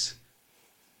 stories.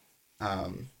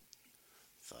 The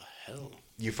hell?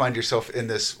 You find yourself in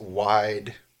this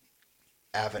wide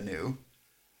avenue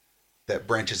that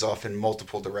branches off in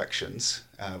multiple directions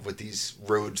with these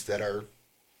roads that are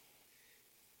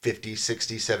 50,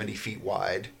 60, 70 feet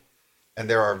wide. And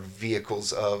there are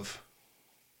vehicles of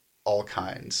all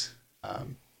kinds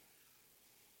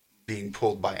being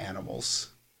pulled by animals.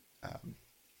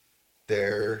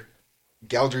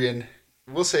 Galdrian,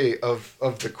 we'll say of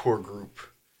the core group,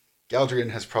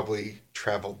 Galdrian has probably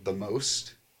traveled the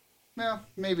most. Well,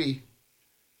 maybe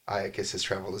Iacus has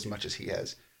traveled as much as he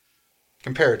has.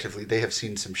 Comparatively, they have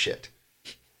seen some shit.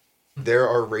 There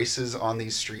are races on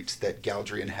these streets that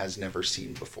Galdrian has never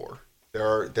seen before.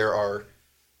 There are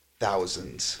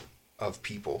thousands of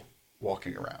people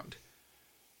walking around,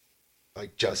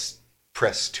 like just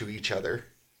pressed to each other,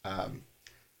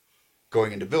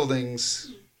 going into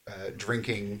buildings,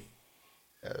 drinking,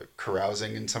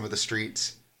 carousing in some of the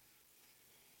streets.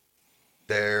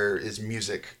 there is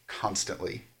music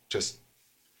constantly, just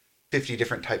 50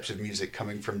 different types of music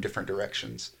coming from different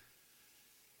directions.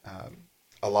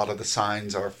 A lot of the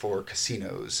signs are for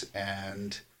casinos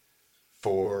and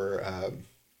for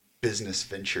business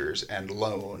ventures and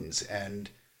loans and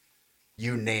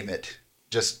you name it.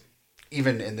 Just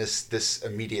even in this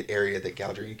immediate area that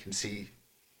Galdrian can see,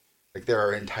 like there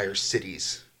are entire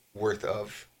cities worth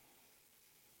of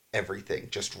everything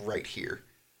just right here.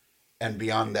 And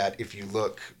beyond that, if you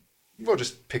look, we'll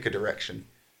just pick a direction.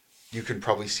 You can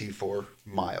probably see for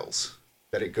miles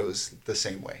that it goes the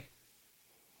same way.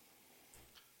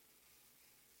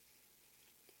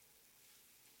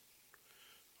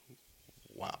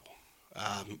 Wow.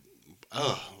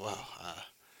 Oh, wow.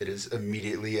 It is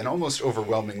immediately and almost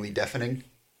overwhelmingly deafening.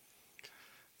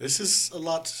 This is a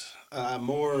lot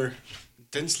more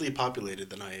densely populated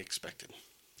than I expected.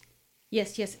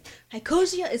 Yes, yes.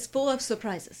 Hycosia is full of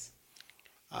surprises.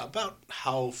 About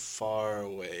how far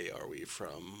away are we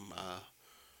from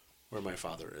where my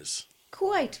father is?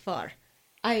 Quite far.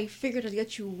 I figured I'd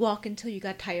let you walk until you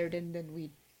got tired and then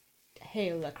we'd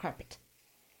hail a carpet.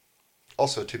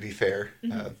 Also, to be fair,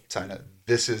 Sina,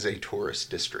 this is a tourist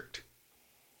district.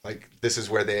 Like, this is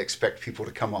where they expect people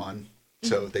to come on,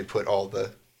 so they put all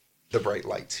the bright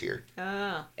lights here.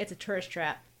 Ah, it's a tourist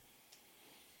trap.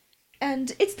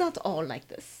 And it's not all like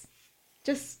this.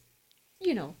 Just,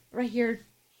 right here,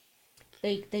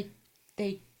 they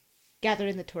gather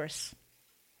in the tourists.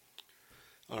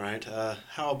 All right.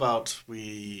 How about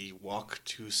we walk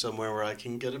to somewhere where I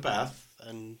can get a bath,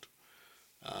 and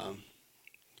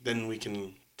then we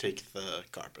can take the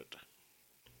carpet.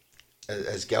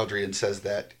 As Galdrian says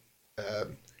that,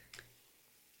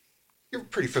 you're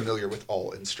pretty familiar with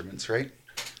all instruments, right?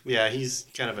 Yeah, he's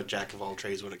kind of a jack of all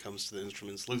trades when it comes to the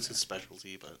instruments. Luke's his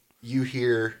specialty, but... You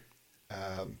hear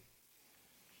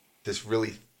this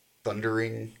really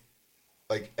thundering,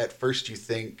 like, at first you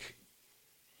think...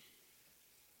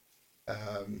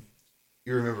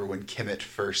 you remember when Kemet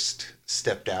first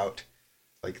stepped out,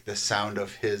 like the sound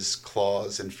of his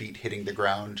claws and feet hitting the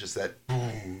ground, just that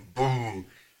boom, boom.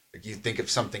 Like you think of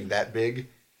something that big,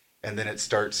 and then it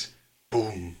starts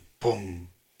boom, boom,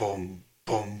 boom,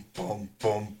 boom, boom,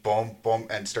 boom, boom, boom,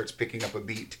 and starts picking up a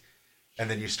beat. And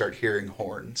then you start hearing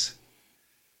horns.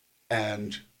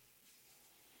 And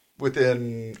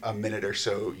within a minute or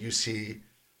so, you see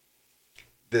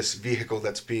this vehicle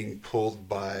that's being pulled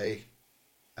by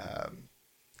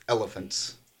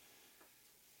elephants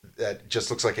that just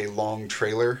looks like a long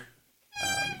trailer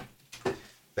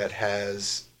that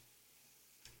has...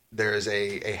 There is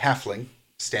a halfling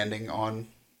standing on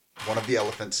one of the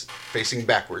elephants, facing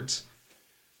backwards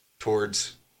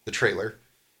towards the trailer,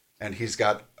 and he's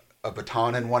got a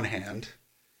baton in one hand,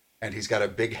 and he's got a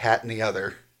big hat in the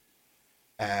other,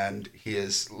 and he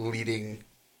is leading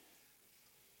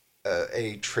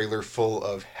a trailer full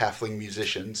of halfling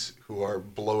musicians who are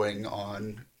blowing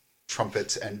on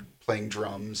trumpets and playing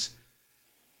drums,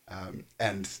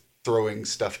 and throwing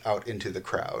stuff out into the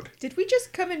crowd. Did we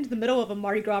just come into the middle of a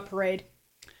Mardi Gras parade?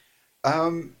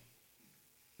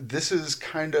 This is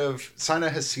kind of... Sina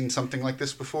has seen something like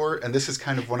this before, and this is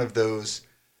kind of one of those,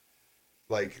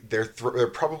 like, they're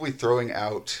probably throwing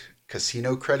out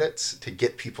casino credits to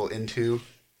get people into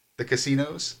the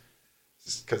casinos.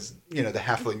 Because, the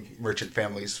halfling merchant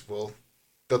families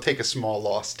they'll take a small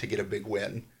loss to get a big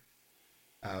win.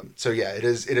 So yeah, it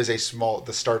is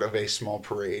the start of a small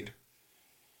parade.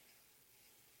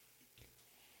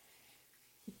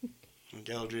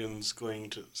 Galdrian's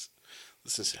going to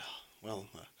listen. Say, well,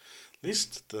 at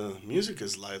least the music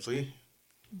is lively.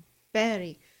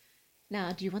 Very.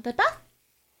 Now, do you want that bath?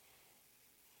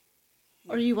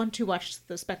 Or do you want to watch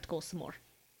the spectacle some more?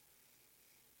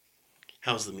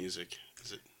 How's the music?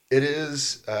 Is it? It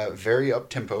is very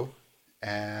up-tempo,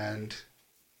 and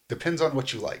depends on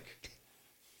what you like.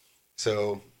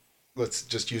 So let's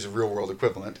just use a real-world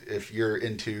equivalent. If you're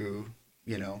into,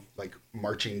 like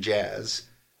marching jazz,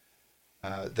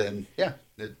 then yeah,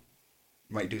 it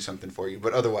might do something for you.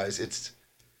 But otherwise, it's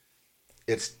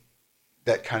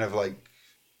that kind of like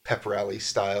pep rally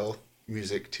style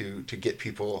music to get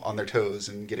people on their toes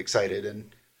and get excited.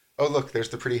 And oh look, there's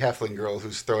the pretty halfling girl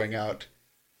who's throwing out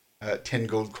 10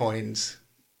 gold coins,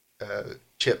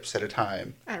 chips at a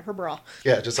time. Out of her bra.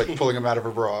 Yeah, just like pulling them out of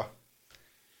her bra.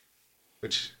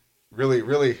 Which really,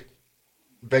 really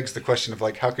begs the question of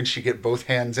like, how can she get both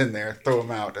hands in there, throw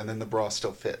them out, and then the bra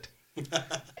still fit?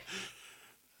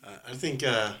 I think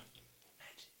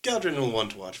Galdrian will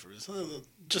want to watch for this.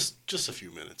 Just a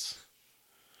few minutes.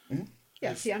 Mm-hmm.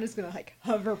 Yeah, Sienna's gonna like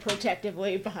hover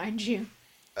protectively behind you.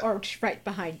 Or right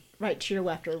behind, right to your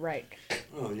left or right.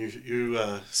 Well,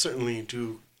 you certainly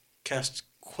do cast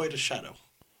quite a shadow.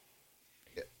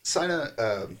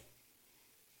 Sina,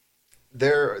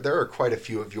 there are quite a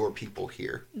few of your people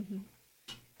here.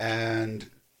 And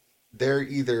they're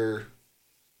either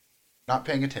not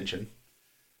paying attention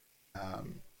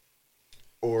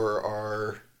or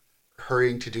are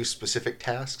hurrying to do specific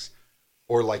tasks,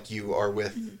 or like you are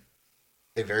with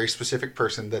a very specific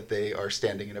person that they are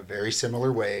standing in a very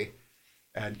similar way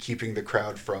and keeping the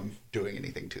crowd from doing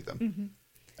anything to them.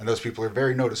 And those people are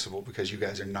very noticeable because you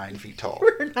guys are 9 feet tall.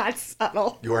 We're not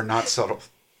subtle. You are not subtle.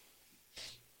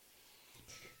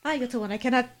 I get to one. I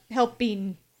cannot help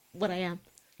being what I am.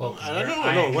 Well, I don't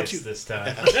you're know what Iacus you this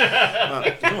time.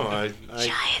 no, I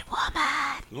Giant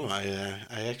woman. no,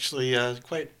 I actually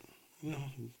quite, you know,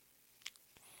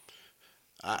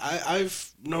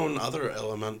 I've known other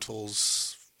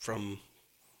elementals from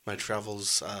my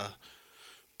travels,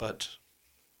 but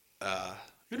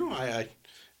you know,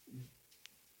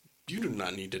 you do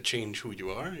not need to change who you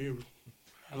are.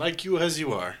 I like you as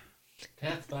you are.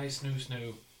 Death by snoo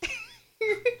snoo.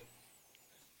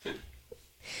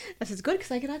 This is good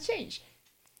because I cannot change.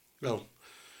 Well,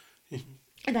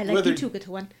 And I like Whether- you too, good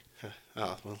one.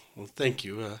 well, thank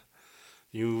you.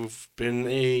 You've been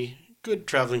a good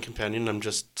traveling companion. I'm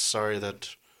just sorry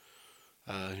that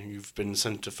you've been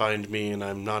sent to find me, and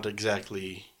I'm not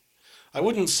exactly... I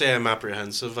wouldn't say I'm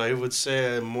apprehensive. I would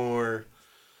say I'm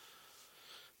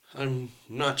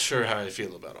not sure how I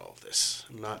feel about all of this.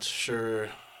 I'm not sure...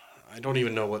 I don't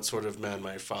even know what sort of man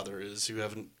my father is. I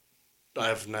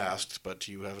haven't asked, but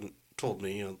you haven't told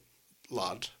me a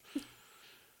lot.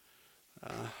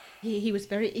 He was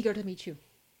very eager to meet you.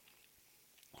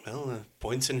 Well,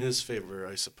 points in his favor,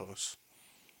 I suppose.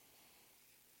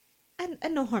 And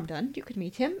no harm done. You could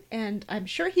meet him, and I'm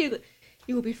sure he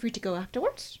will be free to go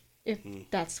afterwards, if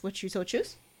that's what you so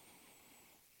choose.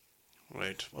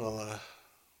 Right. Well,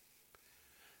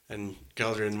 and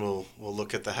Galdrian will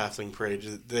look at the halfling parade.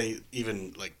 Do they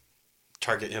even like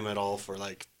target him at all for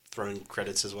like throwing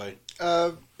credits his way?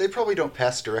 They probably don't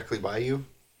pass directly by you.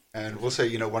 And we'll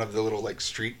say, one of the little like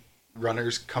street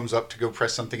runners comes up to go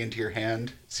press something into your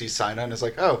hand, sees Sina and is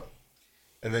like, oh,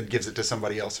 and then gives it to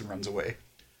somebody else and runs away.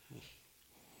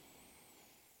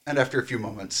 And after a few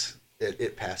moments,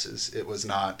 it passes. It was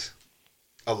not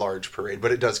a large parade,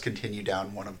 but it does continue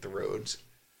down one of the roads.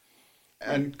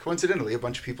 And coincidentally, a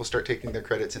bunch of people start taking their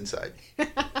credits inside.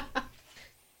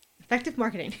 Effective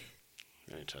marketing.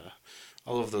 Right.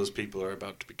 All of those people are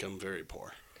about to become very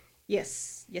poor.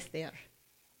 Yes, they are.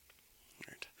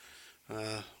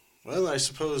 Right. Well, I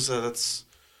suppose that's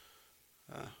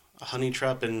a honey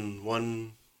trap in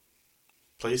one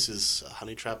place is a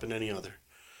honey trap in any other.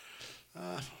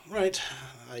 Right.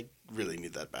 I really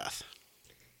need that bath.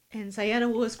 And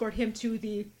Sayana will escort him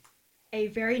to a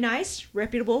very nice,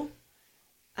 reputable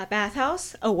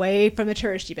bathhouse away from the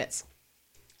touristy bits.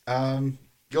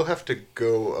 You'll have to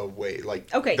go away.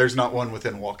 Okay. There's not one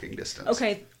within walking distance.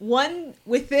 Okay, one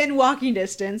within walking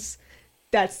distance.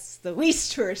 That's the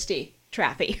least touristy,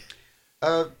 trappy.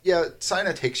 Yeah,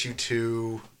 Sina takes you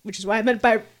to... Which is why I meant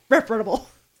by reputable.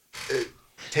 It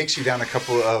takes you down a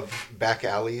couple of back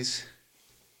alleys,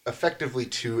 effectively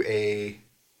to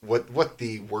what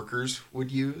the workers would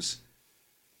use,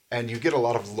 and you get a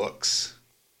lot of looks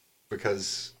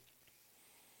because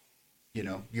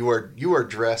you are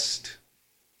dressed,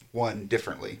 one,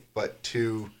 differently, but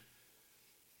two,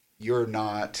 you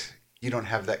don't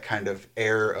have that kind of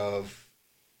air of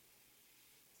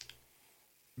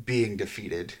being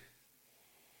defeated.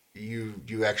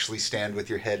 You actually stand with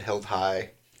your head held high.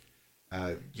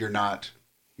 You're not,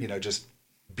 just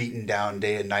beaten down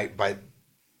day and night by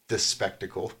this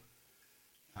spectacle.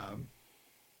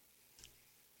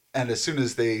 And as soon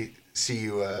as they see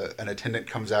you, an attendant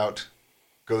comes out,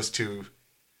 goes to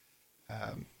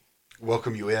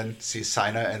welcome you in, sees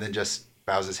Sina, and then just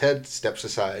bows his head, steps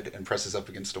aside, and presses up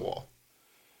against a wall.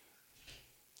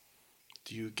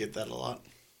 Do you get that a lot?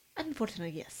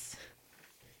 Unfortunately, yes.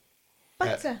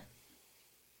 But,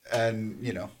 And,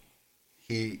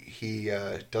 he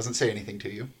doesn't say anything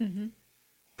to you. Mm-hmm.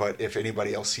 But if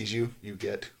anybody else sees you, you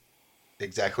get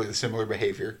exactly the similar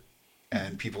behavior,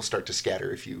 and people start to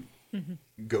scatter if you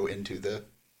go into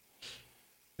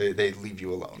they leave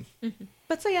you alone. Mm-hmm.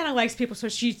 But Sayana likes people, so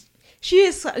she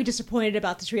is slightly disappointed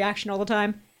about this reaction all the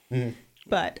time. Mm-hmm.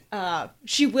 But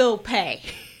she will pay,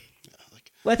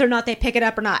 whether or not they pick it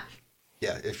up or not.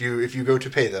 Yeah, if you go to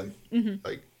pay them,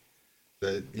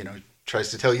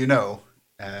 tries to tell you no,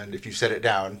 and if you set it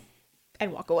down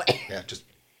and walk away. Yeah, just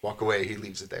walk away. He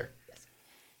leaves it there.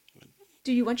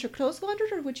 Do you want your clothes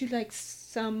laundered, or would you like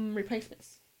some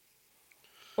replacements?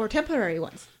 or temporary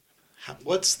ones.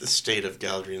 What's the state of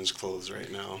Galdrian's clothes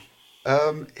right now?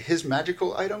 His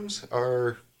magical items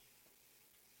are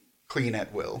clean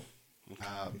at will.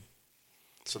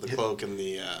 So the cloak and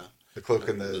the cloak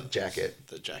and the jacket.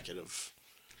 The jacket of...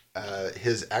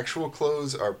 His actual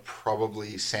clothes are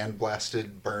probably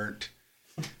sandblasted, burnt,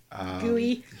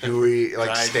 Gooey,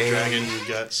 like stained, dragon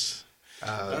guts.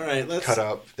 All right, let's cut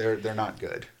up. They're not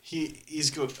good. He's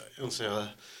good. I'll say,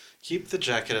 keep the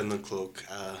jacket and the cloak.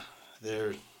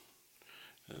 They're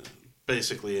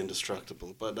basically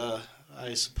indestructible, but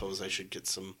I suppose I should get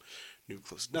some new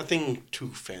clothes. Nothing too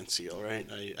fancy, all right?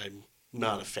 I'm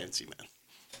not a fancy man.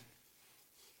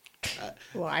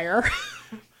 liar.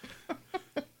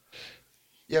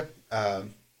 Yeah.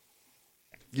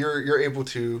 You're able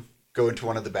to go into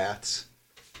one of the baths,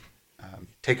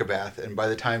 take a bath, and by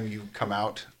the time you come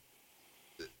out,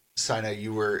 Sina,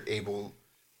 you were able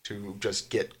to just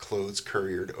get clothes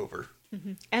couriered over.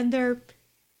 Mm-hmm. And they're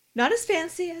not as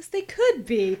fancy as they could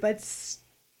be, but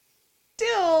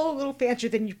still a little fancier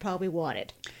than you probably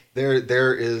wanted.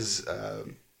 There is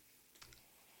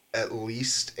at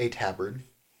least a tabard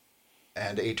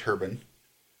and a turban.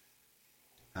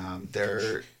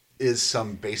 There is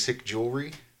some basic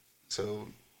jewelry, so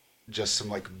just some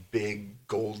like big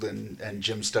golden and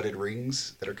gem-studded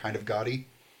rings that are kind of gaudy.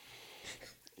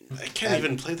 I can't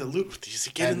even play the lute with these.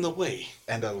 They get in the way.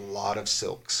 And a lot of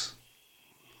silks.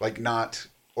 Like, not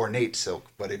ornate silk,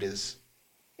 but It's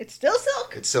still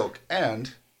silk. it's silk.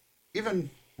 And even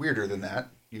weirder than that,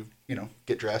 you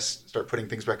get dressed, start putting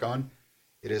things back on.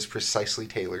 It is precisely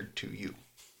tailored to you.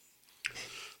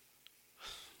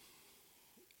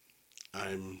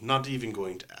 I'm not even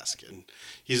going to ask. And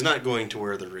he's not going to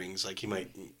wear the rings. Like, he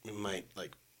might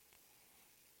like...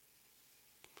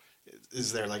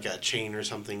 Is there like a chain or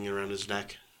something around his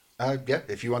neck? Yeah,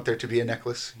 if you want there to be a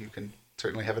necklace, you can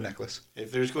certainly have a necklace.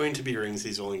 If there's going to be rings,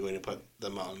 he's only going to put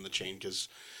them on the chain because,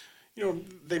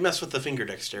 they mess with the finger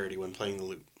dexterity when playing the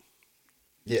lute.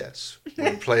 Yes,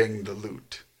 when playing the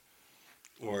lute.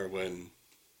 Or when...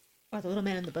 Or the little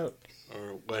man in the boat.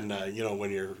 Or when,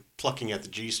 when you're plucking at the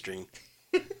G string.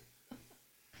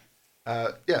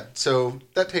 Yeah, so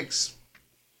that takes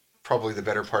probably the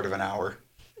better part of an hour.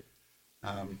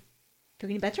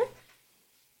 Doing better?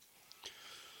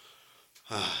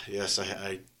 Yes,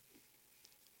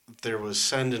 there was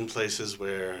sand in places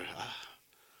where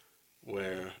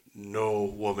no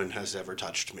woman has ever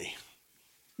touched me.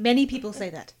 Many people say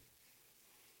that.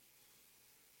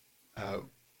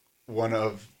 One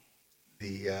of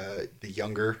the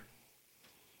younger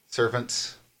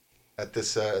servants at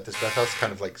this bathhouse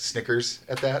kind of like snickers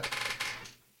at that,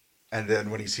 and then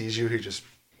when he sees you, he just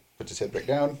puts his head back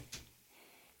down.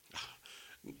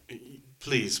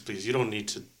 Please, you don't need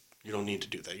to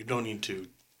do that. You don't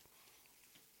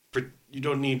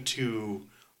need to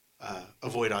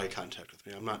avoid eye contact with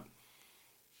me. I'm not.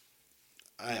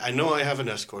 I know I have an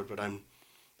escort, but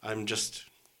I'm just,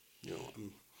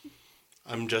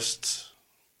 I'm just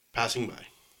passing by.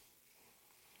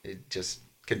 It just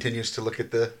continues to look at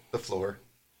the floor.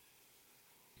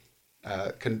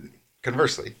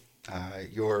 Conversely,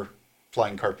 your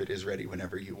flying carpet is ready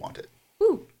whenever you want it.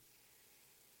 Ooh.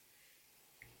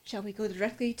 Shall we go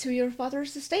directly to your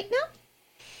father's estate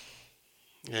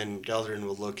now? And Galdrin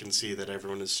will look and see that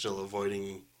everyone is still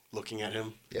avoiding looking at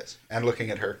him. Yes, and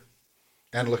looking at her.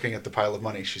 And looking at the pile of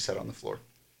money she set on the floor.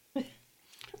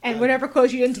 And whatever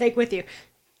clothes you didn't take with you.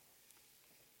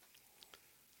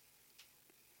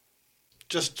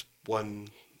 Just 1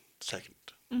 second.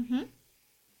 Mm-hmm.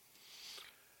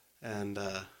 And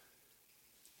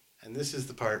this is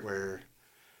the part where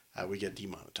we get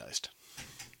demonetized.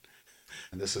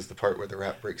 And this is the part where the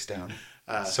rap breaks down.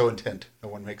 So intent, no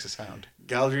one makes a sound.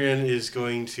 Galdrian is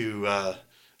going to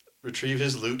retrieve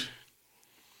his lute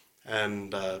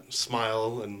and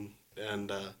smile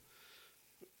and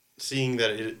seeing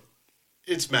that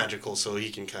it's magical, so he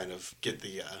can kind of get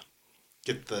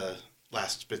the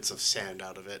last bits of sand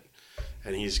out of it,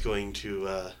 and he's going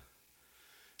to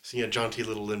sing a jaunty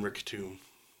little limerick tune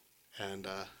and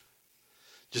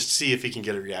just see if he can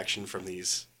get a reaction from the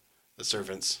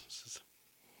servants.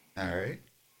 All right.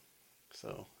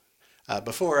 So,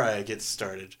 before I get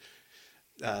started,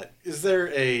 is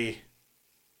there a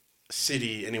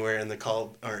city anywhere in the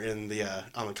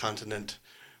on the continent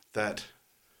that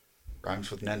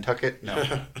Rhymes with Nantucket? No.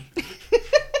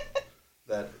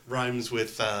 that rhymes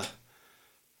with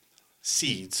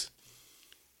seeds?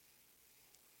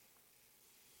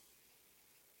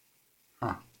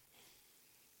 Huh.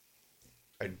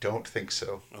 I don't think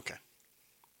so. Okay.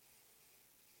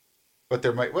 But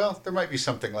there might be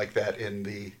something like that in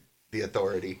the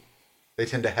Authority. they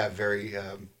tend to have very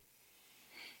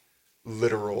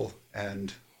literal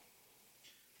and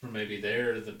Or maybe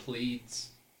they're the Pleiades.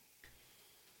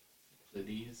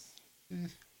 Pleiades? I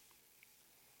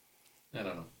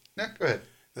don't know. no, go ahead.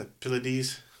 The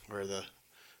Pleiades, or the...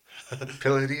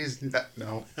 Pleiades?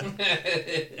 No. All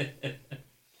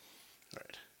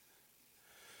right.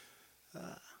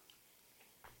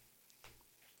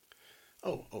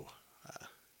 Hold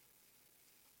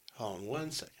on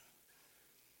 1 second.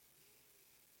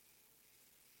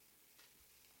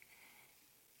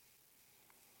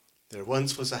 There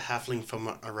once was a halfling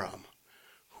from Aram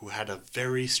who had a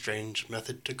very strange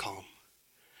method to calm.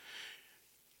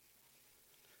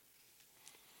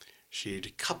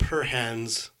 She'd cup her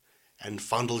hands and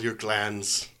fondle your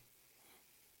glands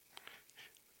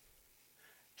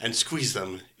and squeeze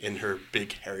them in her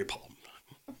big hairy palm.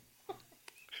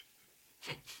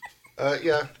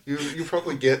 Yeah, you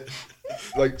probably get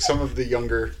like some of the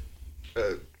younger.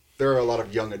 There are a lot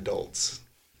of young adults.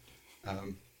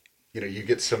 You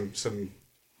get some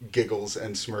giggles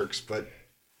and smirks, but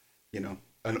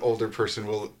an older person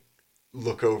will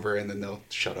look over and then they'll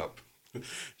shut up.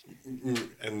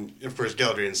 And of course,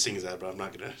 Galadriel sings that, but I'm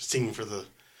not going to sing for the.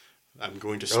 I'm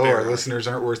going to Oh, spare. our listeners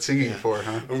aren't worth singing for,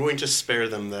 huh? I'm going to spare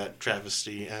them that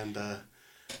travesty and.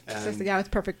 Says the guy with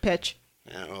perfect pitch.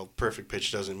 Yeah, well, perfect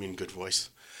pitch doesn't mean good voice.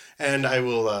 And I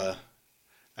will,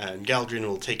 and Galadriel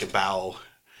will take a bow,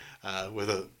 with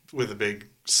a big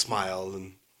smile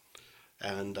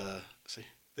and say,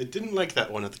 they didn't like that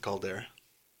one at the Caldera.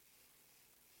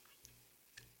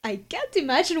 I can't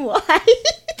imagine why.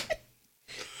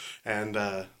 And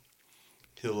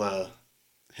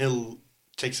he'll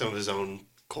take some of his own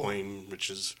coin, which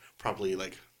is probably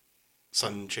like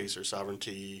Sun Chaser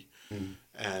sovereignty,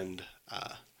 and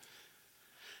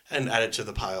add it to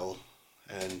the pile,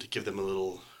 and give them a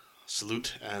little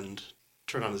salute, and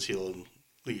turn on his heel and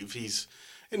leave. He's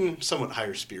in somewhat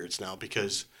higher spirits now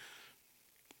because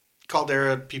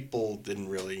Caldera people didn't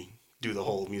really do the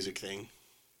whole music thing.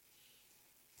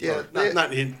 Yeah, Or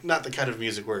not the kind of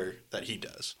music that he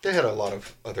does. They had a lot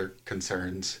of other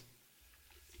concerns.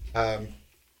 You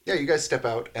guys step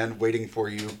out, and waiting for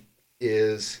you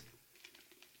is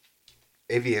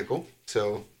a vehicle.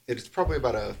 So it's probably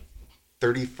about a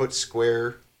 30-foot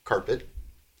square carpet.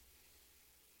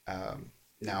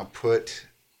 Now put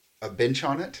a bench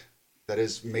on it that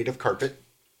is made of carpet,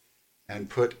 and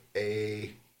put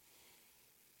a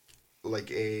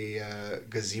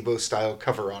gazebo-style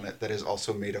cover on it that is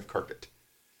also made of carpet.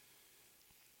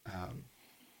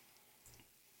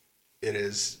 It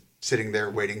is sitting there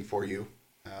waiting for you.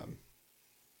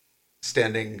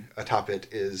 Standing atop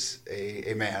it is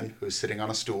a man who is sitting on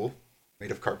a stool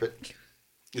made of carpet.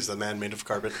 Is the man made of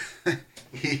carpet?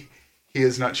 He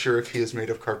is not sure if he is made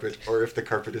of carpet or if the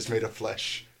carpet is made of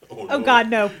flesh. Oh God,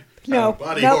 no, no.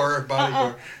 Body Nope. horror, body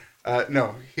horror.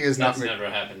 No, he is not That's made. never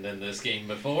happened in this game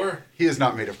before. He is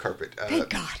not made of carpet. Thank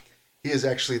God. He is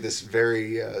actually this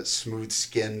very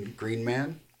smooth-skinned green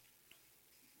man.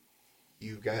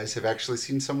 You guys have actually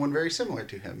seen someone very similar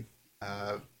to him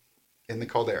in the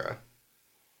Caldera.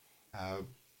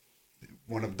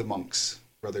 One of the monks,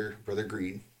 Brother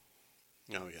Green.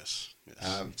 Oh, yes.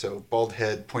 So bald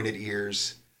head, pointed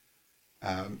ears.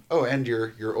 And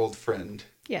your old friend,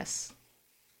 Yes.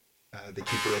 the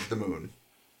Keeper of the Moon.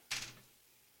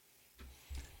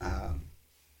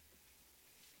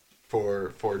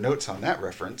 For notes on that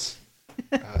reference,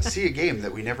 see a game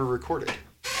that we never recorded.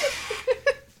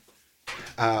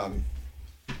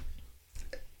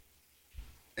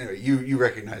 Anyway, you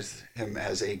recognize him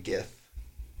as a Gith.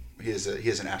 He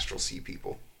is an astral sea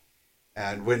people,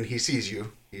 and when he sees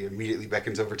you, he immediately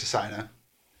beckons over to Sina,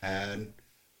 and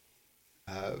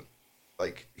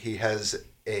he has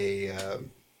a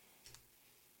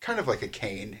kind of like a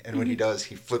cane, and when he does,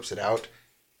 he flips it out,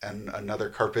 and another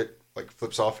carpet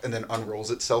flips off and then unrolls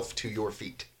itself to your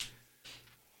feet.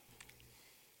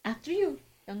 After you,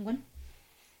 young one.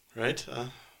 Right?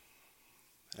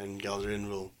 And Galadriel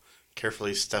will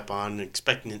carefully step on,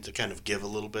 expecting it to kind of give a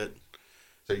little bit.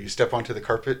 So you step onto the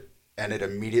carpet, and it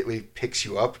immediately picks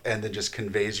you up and then just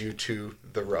conveys you to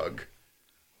the rug,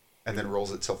 and then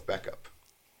rolls itself back up.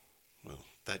 Well,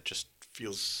 that just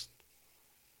feels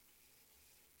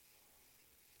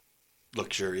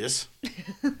luxurious.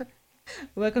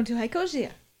 Welcome to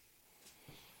Hycosia.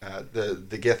 The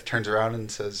Gith turns around and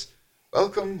says,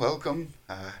 "Welcome, welcome.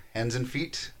 Hands and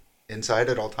feet inside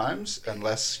at all times,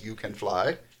 unless you can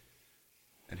fly."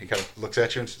 And he kind of looks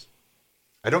at you and says,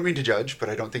 "I don't mean to judge, but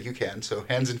I don't think you can. So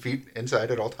hands and feet inside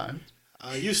at all times."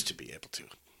 I used to be able to.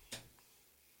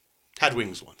 Had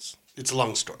wings once. It's a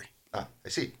long story. Ah, I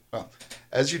see. Well,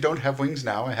 as you don't have wings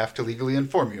now, I have to legally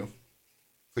inform you.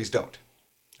 Please don't.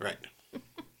 Right.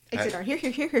 Exit are here,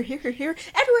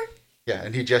 everywhere. Yeah,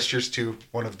 and he gestures to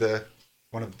one of the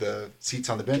seats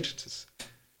on the bench. Says,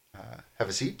 "Have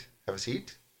a seat. Have a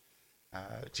seat.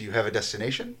 Do you have a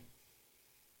destination?"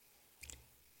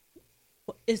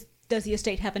 Does the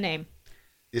estate have a name?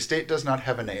 The estate does not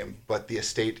have a name, but the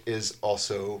estate is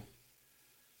also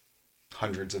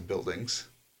hundreds of buildings.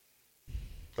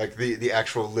 Like the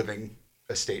actual living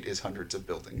estate is hundreds of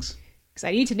buildings. Because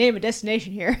I need to name a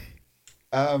destination here.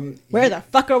 Where Where the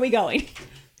fuck are we going?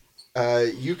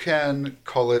 You can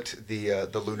call it the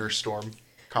Lunar Storm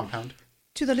compound.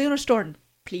 To the lunar storm,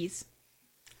 please.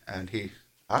 And he,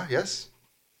 yes.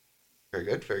 Very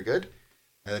good, very good.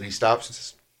 And then he stops and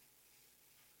says,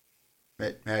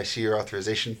 may I see your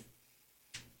authorization?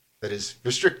 That is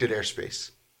restricted airspace.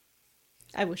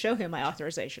 I will show him my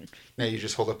authorization. Now you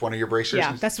just hold up one of your bracers.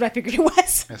 Yeah, that's what I figured it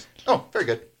was. Yes. Oh, very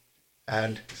good.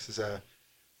 And this is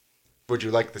would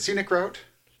you like the scenic route?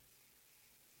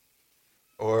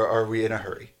 Or are we in a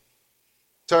hurry?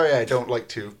 Sorry, I don't like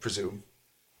to presume.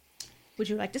 Would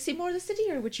you like to see more of the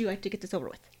city, or would you like to get this over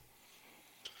with?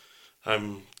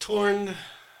 I'm torn.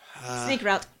 Sneak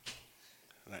route.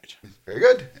 Right. Very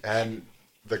good. And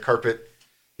the carpet,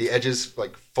 the edges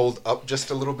like fold up just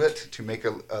a little bit to make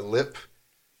a lip.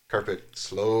 Carpet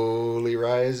slowly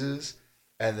rises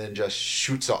and then just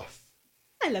shoots off.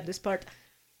 I love this part.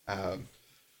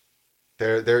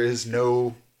 There is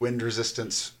no wind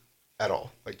resistance at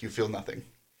all. Like you feel nothing.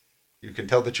 You can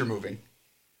tell that you're moving.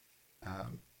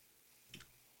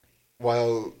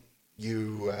 While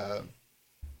you're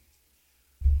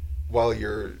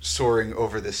soaring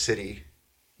over the city,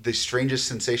 the strangest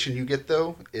sensation you get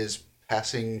though is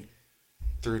passing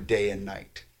through day and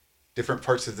night. Different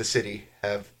parts of the city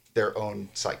have their own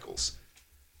cycles.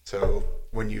 So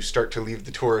when you start to leave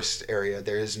the tourist area,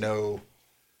 there is no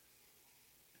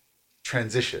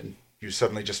transition. You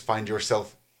suddenly just find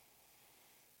yourself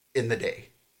in the day.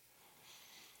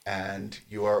 And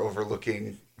you are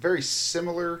overlooking very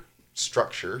similar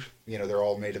structure. You know, they're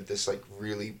all made of this like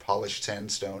really polished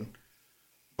sandstone,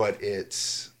 but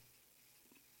it's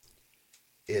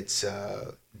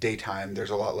daytime. There's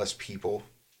a lot less people.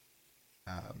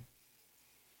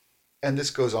 And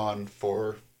this goes on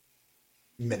for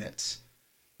minutes.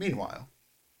 Meanwhile,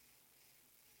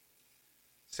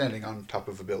 standing on top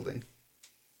of a building,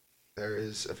 there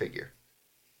is a figure.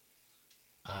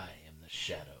 I am the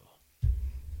shadow.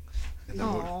 In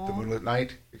the moonlit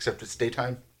night, except it's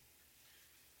daytime,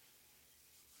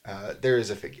 there is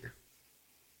a figure.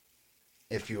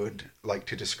 If you would like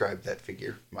to describe that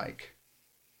figure, Mike.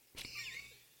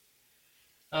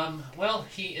 Well,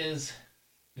 he is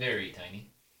very tiny.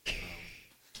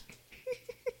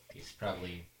 He's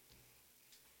probably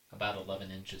about 11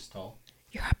 inches tall.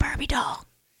 You're a Barbie doll.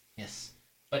 Yes,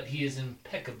 but he is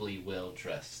impeccably well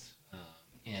dressed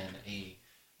in a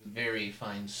very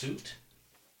fine suit.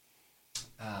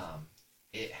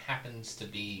 It happens to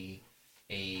be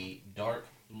a dark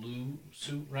blue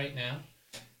suit right now.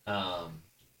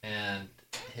 And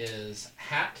his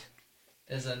hat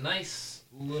is a nice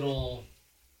little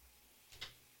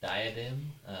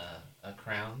diadem, a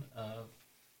crown of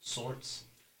sorts,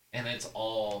 and it's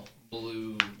all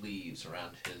blue leaves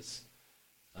around his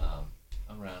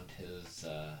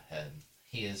head.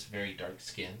 He is very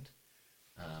dark-skinned,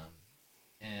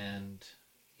 and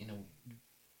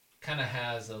kind of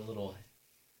has a little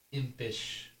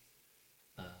impish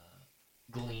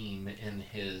gleam in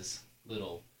his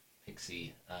little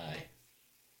pixie eye.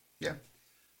 Yeah.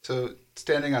 So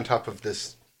standing on top of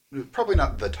this, probably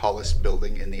not the tallest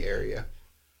building in the area,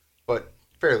 but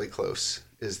fairly close,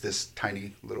 is this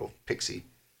tiny little pixie.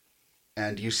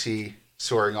 And you see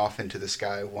soaring off into the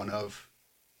sky one of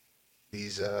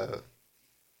these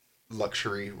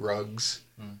luxury rugs.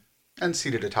 And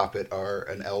seated atop it are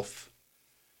an elf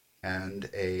and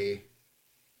a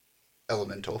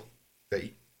elemental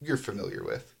that you're familiar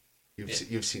with.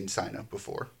 You've seen Sina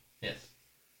before. Yes.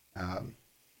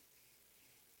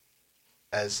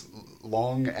 As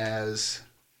long as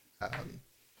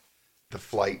the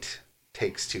flight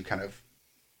takes to kind of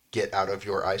get out of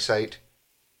your eyesight,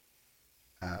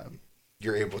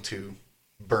 you're able to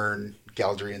burn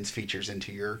Galdrian's features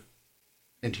into your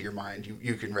mind.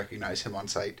 You can recognize him on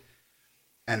sight.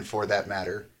 And for that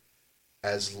matter,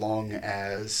 as long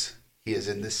as he is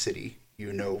in this city,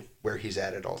 you know where he's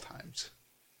at all times.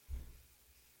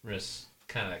 Riss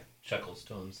kind of chuckles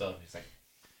to himself. He's like,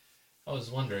 I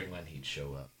was wondering when he'd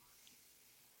show up.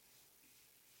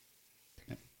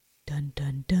 Dun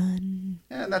dun dun.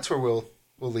 And that's where we'll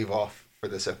leave off for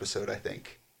this episode, I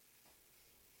think.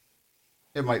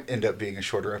 It might end up being a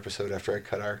shorter episode after I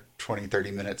cut our 20,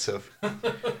 30 minutes of...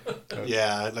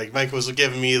 Yeah, like Mike was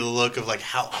giving me the look of like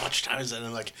how much time is it,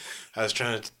 and like I was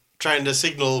trying to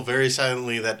signal very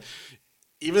silently that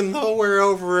even though we're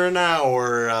over an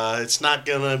hour, it's not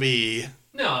gonna be.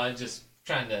 No, I'm just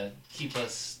trying to keep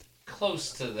us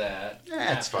close to that.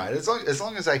 Yeah, it's fine. As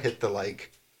long as I hit the,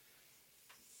 like,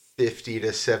 50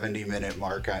 to 70 minute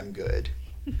mark, I'm good.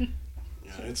 Yeah,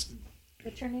 it's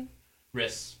What's your name?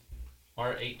 RIS.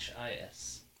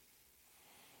 RHIS.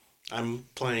 I'm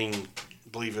playing,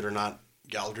 believe it or not,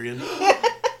 Galdrian.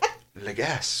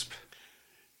 Legasp.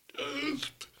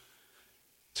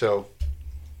 So,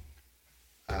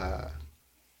 I'm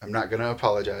not going to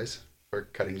apologize for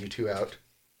cutting you two out.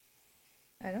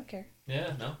 I don't care.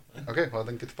 Yeah, no. Okay, well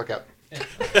then get the fuck out.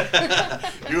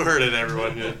 You heard it,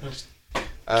 everyone.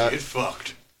 Get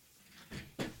fucked.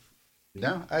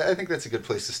 No, I think that's a good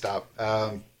place to stop.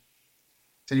 Has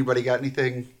anybody got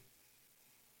anything,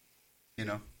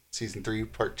 season 3,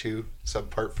 part 2, sub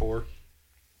part 4?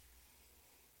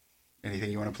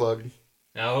 Anything you want to plug?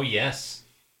 Oh, yes.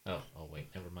 Oh, wait,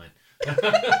 never mind.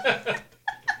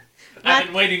 I've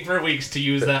been waiting for weeks to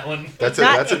use that one. That's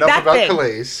enough that about thing.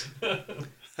 Calais.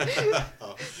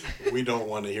 We don't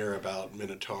want to hear about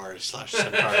Minotaur /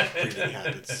 Centaur breeding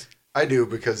habits. I do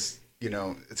because,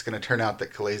 it's going to turn out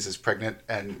that Calais is pregnant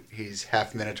and he's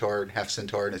half Minotaur and half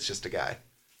Centaur and it's just a guy.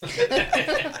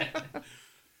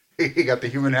 He got the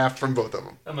human half from both of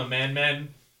them. I'm a man.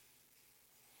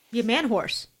 You man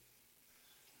horse.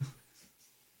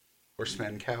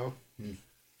 Horseman cow.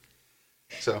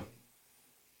 So,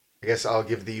 I guess I'll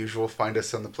give the usual. Find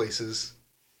us on the places.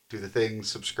 Do the things.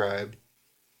 Subscribe.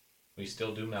 We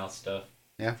still do mouth stuff.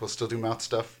 Yeah, we'll still do mouth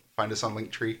stuff. Find us on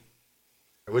Linktree.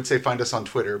 I would say find us on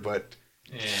Twitter, but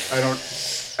Yeah. I don't.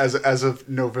 As of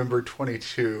November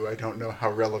 22, I don't know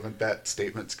how relevant that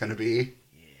statement's going to be.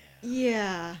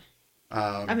 Yeah.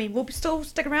 I mean, we'll still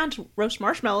stick around to roast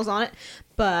marshmallows on it,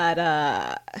 but,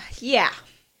 yeah.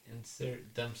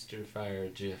 Insert dumpster fire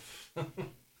gif.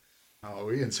 Oh,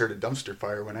 we inserted dumpster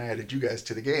fire when I added you guys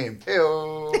to the game.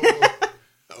 Heyo.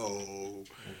 Oh.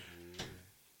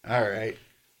 All right.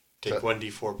 Take So-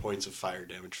 1d4 points of fire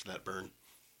damage for that burn.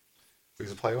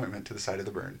 Please apply ointment to the side of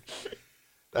the burn.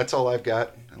 That's all I've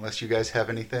got, unless you guys have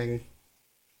anything.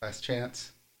 Last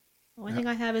chance. The only thing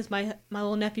I have is my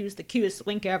little nephew is the cutest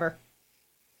Link ever.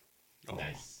 Oh.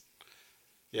 Nice.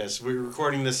 Yes, we're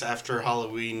recording this after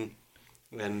Halloween,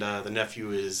 and the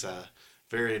nephew is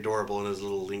very adorable in his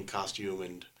little Link costume.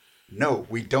 And No,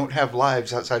 we don't have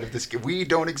lives outside of this game. We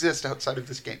don't exist outside of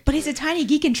this game. But he's a tiny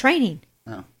geek in training.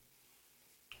 Oh.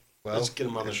 Well, let's get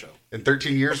him on the show. in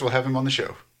 13 years, we'll have him on the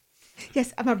show.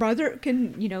 Yes, my brother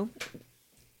can,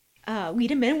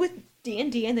 lead him in with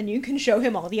D&D, and then you can show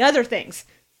him all the other things.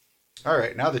 All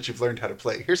right, now that you've learned how to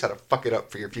play, here's how to fuck it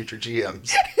up for your future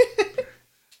GMs.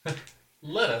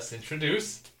 Let us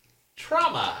introduce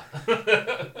trauma.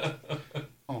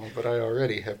 Oh, but I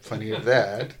already have plenty of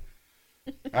that.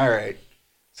 All right.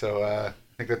 So I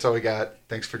think that's all we got.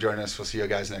 Thanks for joining us. We'll see you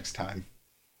guys next time.